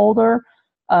being older.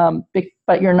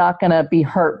 But you're not going to be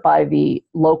hurt by the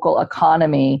local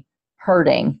economy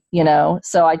hurting,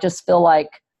 So I just feel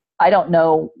like I don't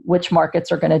know which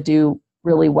markets are going to do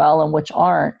really well and which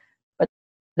aren't. But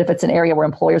if it's an area where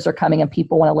employers are coming and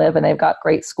people want to live and they've got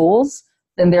great schools,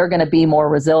 then they're going to be more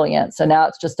resilient. So now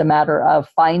it's just a matter of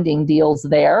finding deals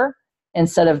there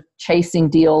instead of chasing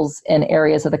deals in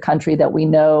areas of the country that we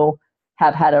know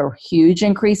have had a huge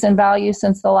increase in value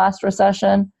since the last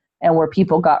recession and where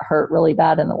people got hurt really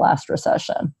bad in the last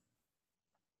recession.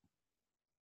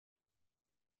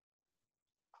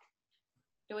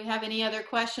 Do we have any other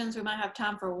questions? We might have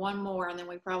time for one more, and then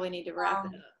we probably need to wrap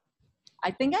it up.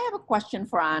 I think I have a question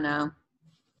for Anna.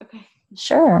 Okay.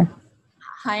 Sure.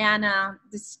 Hi, Anna.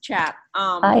 This is Chat.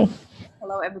 Hi.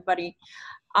 Hello, everybody.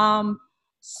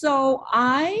 So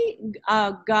I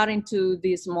got into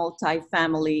this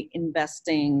multifamily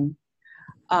investing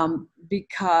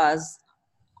because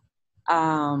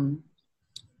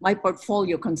my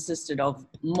portfolio consisted of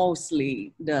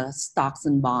mostly the stocks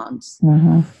and bonds.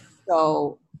 Mm-hmm.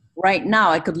 So right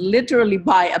now I could literally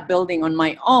buy a building on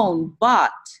my own,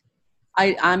 but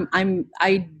I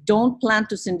don't plan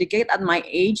to syndicate at my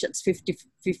age. It's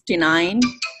 59.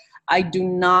 I do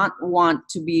not want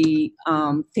to be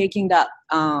taking that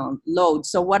load.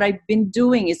 So what I've been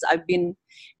doing is I've been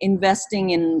investing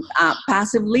in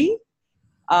passively,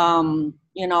 and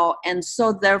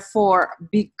so therefore,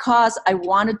 because I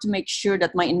wanted to make sure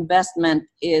that my investment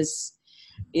is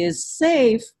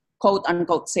safe, quote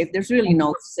unquote safe. There's really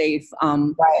no safe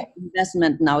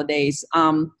investment nowadays.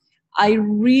 I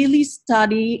really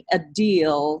study a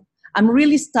deal. I'm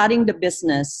really studying the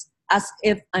business as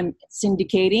if I'm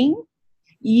syndicating,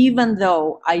 even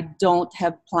though I don't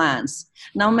have plans.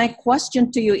 Now, my question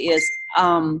to you is,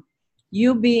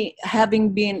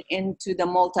 having been into the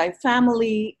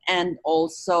multifamily and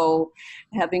also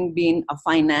having been a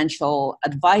financial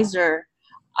advisor,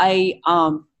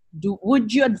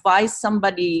 would you advise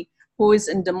somebody who is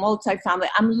in the multifamily?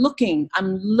 I'm looking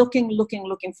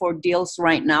for deals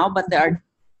right now, but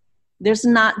there's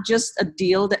not just a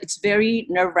deal that it's very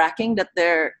nerve-wracking that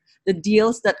the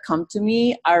deals that come to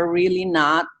me are really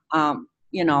not,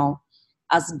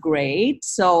 as great.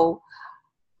 So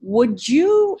would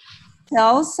you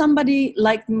tell somebody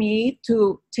like me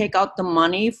to take out the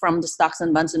money from the stocks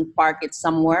and bonds and park it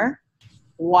somewhere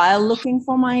while looking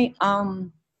for my,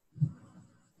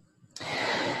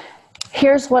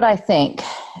 Here's what I think,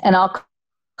 and I'll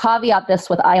caveat this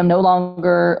with I am no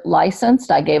longer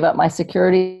licensed. I gave up my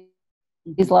securities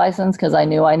license because I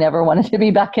knew I never wanted to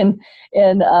be back in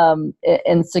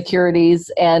securities.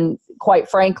 And quite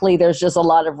frankly, there's just a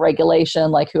lot of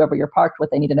regulation, like whoever you're parked with,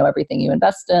 they need to know everything you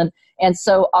invest in. And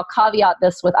so I'll caveat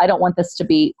this with I don't want this to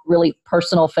be really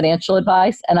personal financial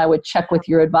advice, and I would check with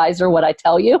your advisor what I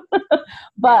tell you.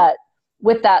 But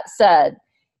with that said,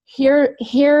 here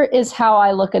is how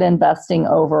I look at investing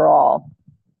overall.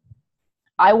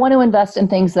 I want to invest in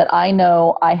things that I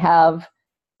know I have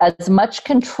as much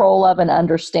control of and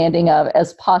understanding of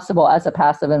as possible as a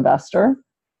passive investor.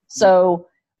 So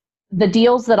the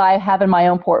deals that I have in my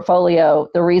own portfolio,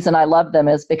 the reason I love them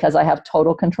is because I have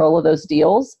total control of those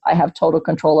deals. I have total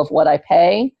control of what I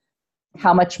pay,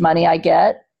 how much money I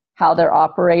get, how they're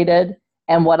operated,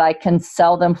 and what I can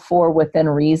sell them for within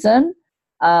reason.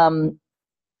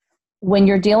 When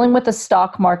you're dealing with the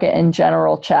stock market in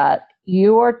general, Chat,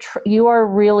 you are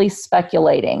really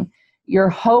speculating. You're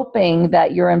hoping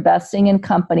that you're investing in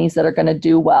companies that are going to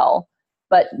do well.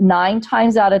 But 9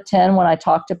 times out of 10, when I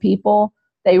talk to people,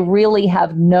 they really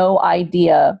have no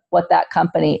idea what that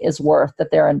company is worth that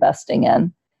they're investing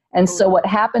in. And so what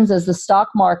happens is the stock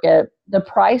market, the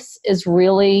price is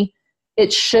really,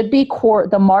 it should be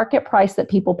the market price that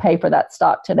people pay for that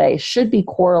stock today should be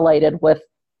correlated with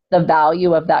the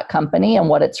value of that company and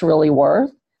what it's really worth.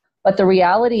 But the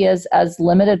reality is, as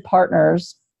limited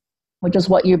partners, which is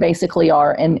what you basically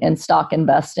are in stock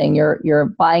investing,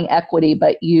 you're buying equity,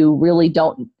 but you really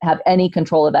don't have any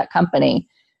control of that company.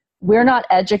 We're not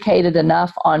educated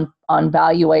enough on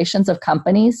valuations of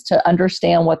companies to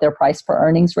understand what their price per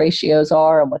earnings ratios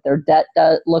are and what their debt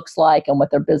looks like and what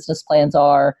their business plans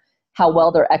are, how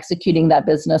well they're executing that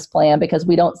business plan, because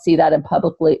we don't see that in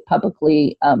publicly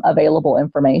available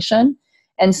information.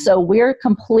 And so we're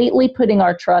completely putting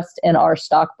our trust in our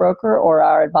stockbroker or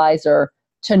our advisor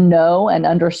to know and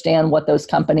understand what those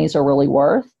companies are really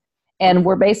worth. And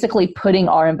we're basically putting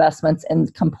our investments in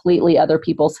completely other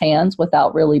people's hands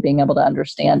without really being able to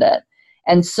understand it.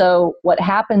 And so what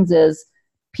happens is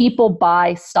people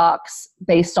buy stocks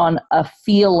based on a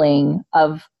feeling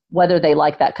of whether they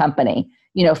like that company.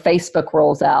 Facebook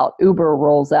rolls out, Uber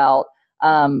rolls out,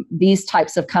 these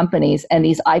types of companies, and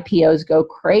these IPOs go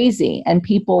crazy, and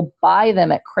people buy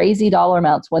them at crazy dollar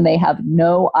amounts when they have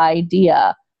no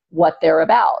idea what they're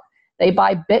about. They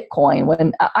buy Bitcoin.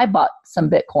 When I bought some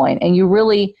Bitcoin,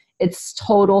 and it's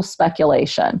total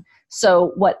speculation.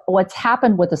 So what's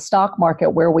happened with the stock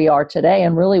market where we are today,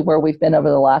 and really where we've been over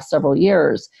the last several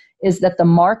years, is that the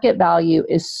market value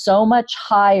is so much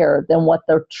higher than what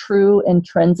the true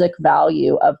intrinsic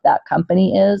value of that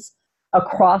company is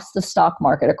across the stock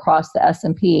market, across the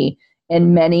S&P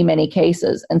in many, many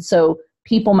cases. And so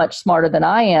people much smarter than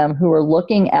I am who are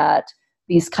looking at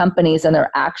these companies and their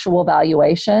actual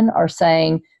valuation are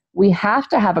saying, we have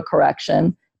to have a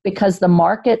correction because the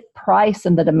market price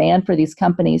and the demand for these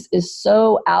companies is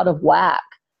so out of whack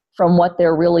from what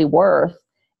they're really worth.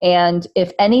 And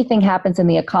if anything happens in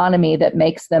the economy that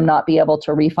makes them not be able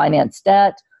to refinance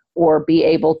debt or be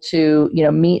able to,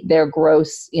 meet their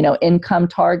gross, income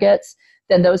targets,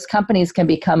 then those companies can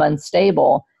become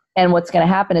unstable. And what's going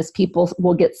to happen is people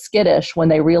will get skittish when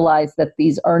they realize that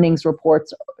these earnings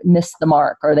reports missed the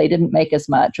mark, or they didn't make as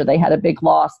much, or they had a big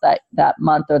loss that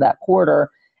month or that quarter.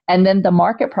 And then the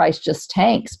market price just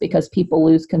tanks because people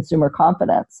lose consumer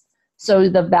confidence. So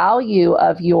the value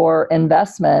of your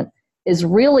investment is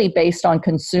really based on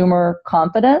consumer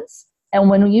confidence. And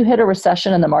when you hit a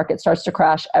recession and the market starts to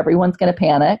crash, everyone's going to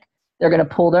panic. They're going to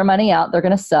pull their money out. They're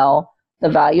going to sell. The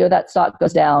value of that stock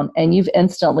goes down, and you've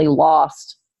instantly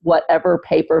lost whatever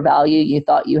paper value you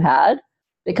thought you had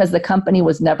because the company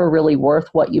was never really worth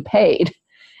what you paid.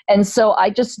 And so I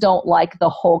just don't like the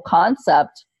whole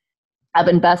concept of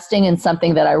investing in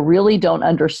something that I really don't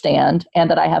understand and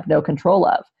that I have no control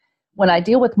of. When I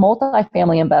deal with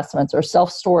multifamily investments or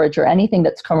self-storage or anything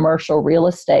that's commercial real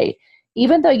estate,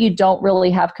 even though you don't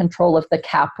really have control of the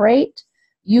cap rate,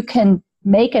 you can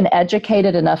make an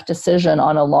educated enough decision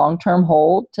on a long-term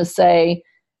hold to say,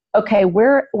 okay,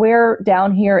 we're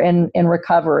down here in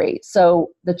recovery. So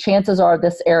the chances are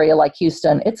this area like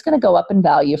Houston, it's going to go up in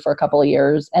value for a couple of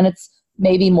years, and it's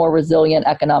maybe more resilient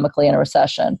economically in a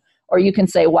recession. Or you can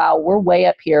say, wow, we're way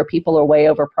up here. People are way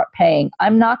overpaying.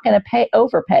 I'm not going to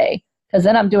overpay because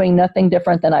then I'm doing nothing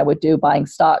different than I would do buying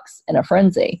stocks in a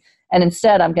frenzy. And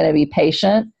instead, I'm going to be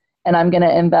patient, and I'm going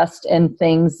to invest in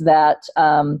things that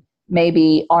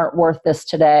maybe aren't worth this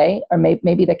today, or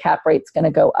maybe the cap rate's going to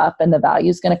go up and the value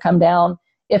is going to come down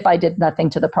if I did nothing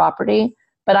to the property.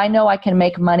 But I know I can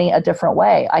make money a different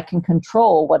way. I can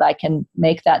control what I can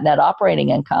make that net operating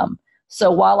income. So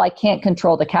while I can't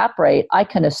control the cap rate, I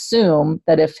can assume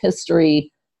that if history,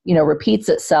 repeats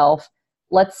itself,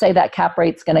 let's say that cap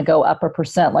rate's going to go up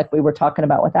 1%, like we were talking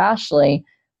about with Ashley,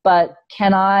 but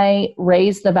can I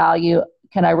raise the value?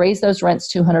 Can I raise those rents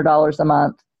 $200 a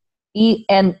month?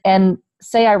 And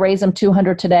say I raise them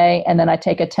 $200 today, and then I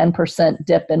take a 10%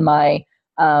 dip in my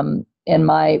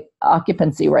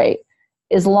occupancy rate.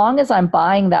 As long as I'm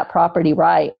buying that property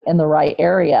right in the right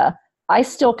area, I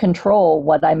still control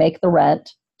what I make the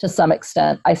rent to some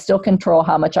extent. I still control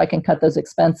how much I can cut those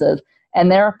expenses.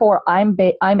 And therefore,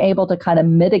 I'm able to kind of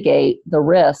mitigate the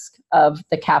risk of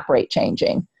the cap rate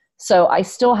changing. So I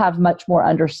still have much more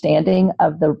understanding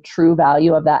of the true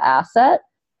value of that asset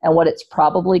and what it's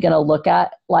probably going to look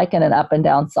at like in an up and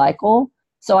down cycle.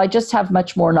 So I just have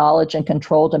much more knowledge and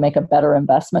control to make a better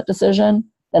investment decision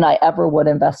than I ever would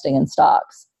investing in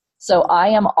stocks. So I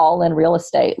am all in real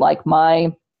estate. Like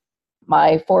my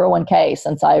 401k,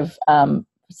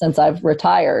 since I've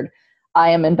retired, I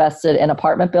am invested in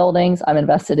apartment buildings, I'm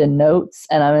invested in notes,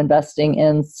 and I'm investing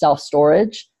in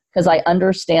self-storage because I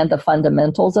understand the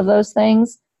fundamentals of those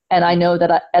things. And I know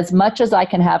that as much as I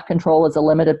can have control as a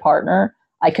limited partner,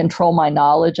 I control my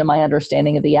knowledge and my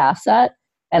understanding of the asset.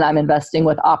 And I'm investing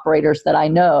with operators that I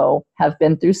know have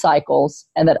been through cycles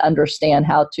and that understand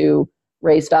how to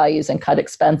raise values and cut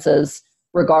expenses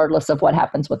regardless of what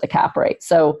happens with the cap rate.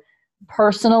 So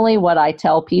personally, what I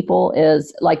tell people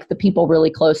is, like the people really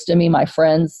close to me, my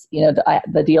friends,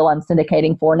 the deal I'm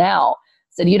syndicating for now,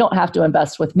 said, you don't have to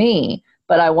invest with me,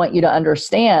 but I want you to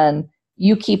understand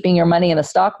you keeping your money in the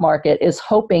stock market is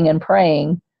hoping and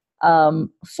praying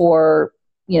for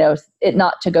it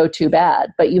not to go too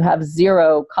bad, but you have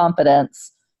zero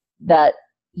confidence that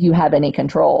you have any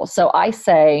control. So I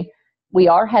say we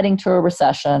are heading to a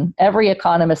recession. Every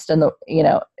economist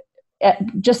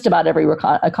just about every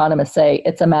economist say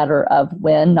it's a matter of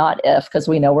when, not if, because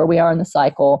we know where we are in the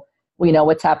cycle. We know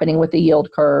what's happening with the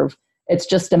yield curve. It's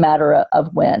just a matter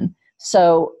of when.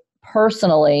 So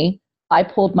personally, I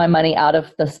pulled my money out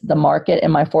of the market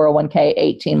in my 401k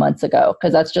 18 months ago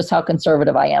because that's just how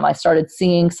conservative I am. I started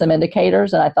seeing some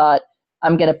indicators and I thought,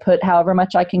 I'm going to put however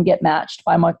much I can get matched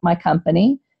by my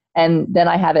company, and then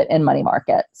I have it in money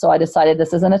market. So I decided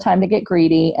this isn't a time to get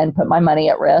greedy and put my money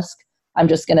at risk. I'm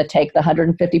just going to take the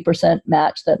 150%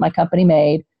 match that my company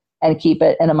made and keep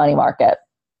it in a money market.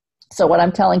 So what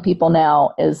I'm telling people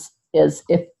now is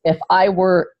if I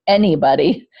were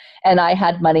anybody and I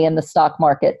had money in the stock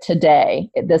market today,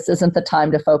 this isn't the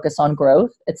time to focus on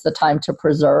growth. It's the time to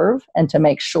preserve and to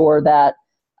make sure that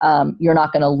you're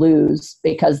not going to lose,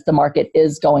 because the market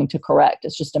is going to correct.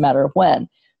 It's just a matter of when.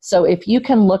 So if you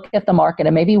can look at the market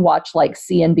and maybe watch like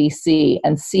CNBC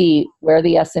and see where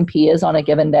the S&P is on a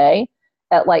given day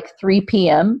at like 3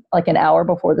 p.m., like an hour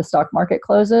before the stock market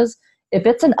closes, if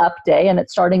it's an up day and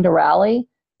it's starting to rally,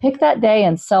 pick that day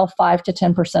and sell 5 to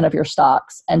 10% of your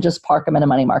stocks and just park them in a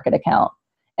money market account,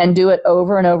 and do it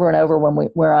over and over and over when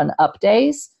we're on up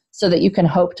days, so that you can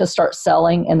hope to start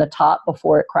selling in the top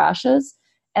before it crashes.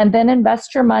 And then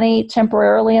invest your money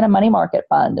temporarily in a money market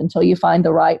fund until you find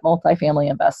the right multifamily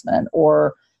investment.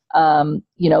 Or,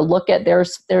 look at,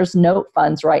 there's note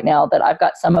funds right now that I've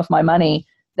got some of my money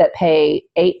that pay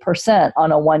 8%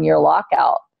 on a 1-year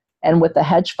lockout. And with the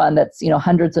hedge fund, that's,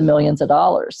 hundreds of millions of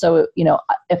dollars. So,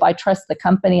 if I trust the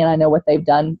company and I know what they've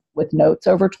done with notes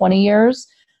over 20 years,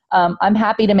 I'm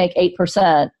happy to make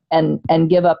 8% and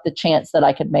give up the chance that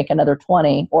I could make another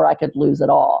 20, or I could lose it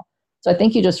all. So I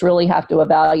think you just really have to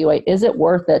evaluate, is it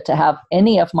worth it to have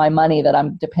any of my money that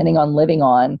I'm depending on living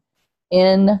on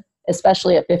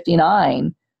especially at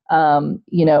 59,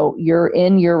 you're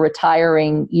in your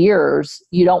retiring years.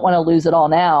 You don't want to lose it all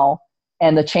now.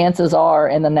 And the chances are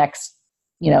in the next,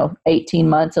 18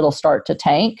 months, it'll start to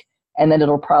tank, and then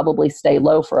it'll probably stay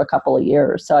low for a couple of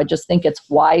years. So I just think it's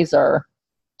wiser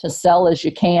to sell as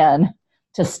you can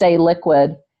to stay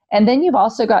liquid. And then you've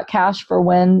also got cash for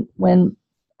when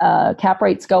cap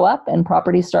rates go up and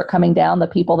properties start coming down, the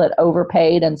people that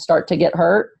overpaid and start to get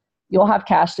hurt, you'll have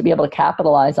cash to be able to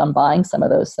capitalize on buying some of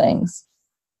those things.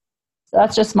 So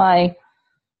that's just my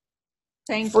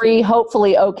free,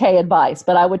 hopefully okay advice,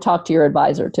 but I would talk to your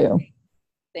advisor too.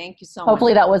 Thank you so much.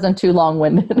 Hopefully that wasn't too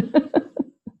long-winded.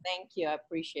 Thank you. I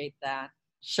appreciate that.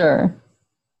 Sure.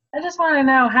 I just want to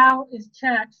know, how is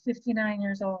Chat 59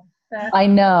 years old? I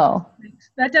know.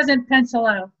 That doesn't pencil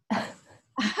out.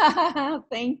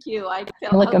 Thank you. I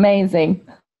look amazing.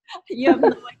 You have no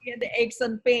idea the aches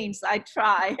and pains I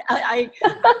try. I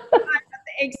the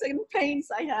aches and pains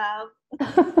I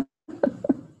have.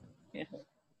 Yeah.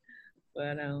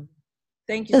 But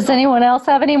thank you. Does anyone else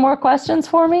have any more questions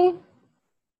for me?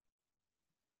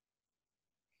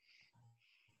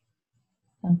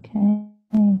 Okay.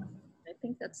 I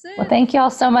think that's it. Well, thank you all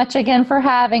so much again for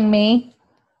having me.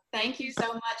 Thank you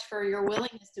so much for your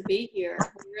willingness to be here.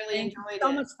 We really enjoyed it. Thank you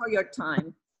so much for your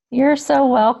time. You're so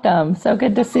welcome. So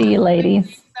good to see you,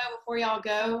 ladies. So before y'all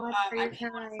go, I just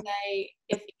want to say,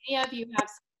 if any of you have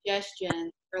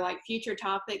suggestions for like future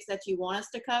topics that you want us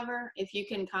to cover, if you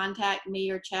can contact me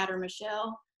or Chad or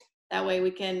Michelle, that way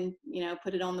we can,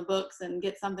 put it on the books and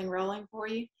get something rolling for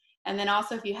you. And then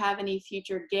also, if you have any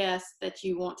future guests that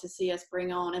you want to see us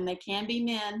bring on, and they can be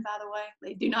men, by the way,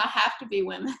 they do not have to be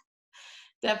women.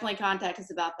 Definitely contact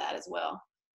us about that as well.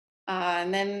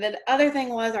 And then the other thing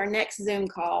was, our next Zoom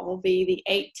call will be the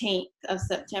 18th of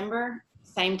September,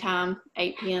 same time,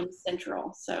 8 p.m.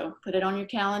 Central. So put it on your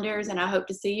calendars, and I hope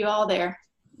to see you all there.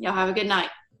 Y'all have a good night.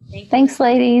 Thanks,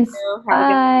 ladies.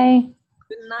 Bye.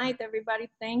 Good night, everybody.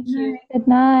 Thank you. Good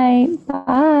night.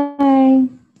 Bye.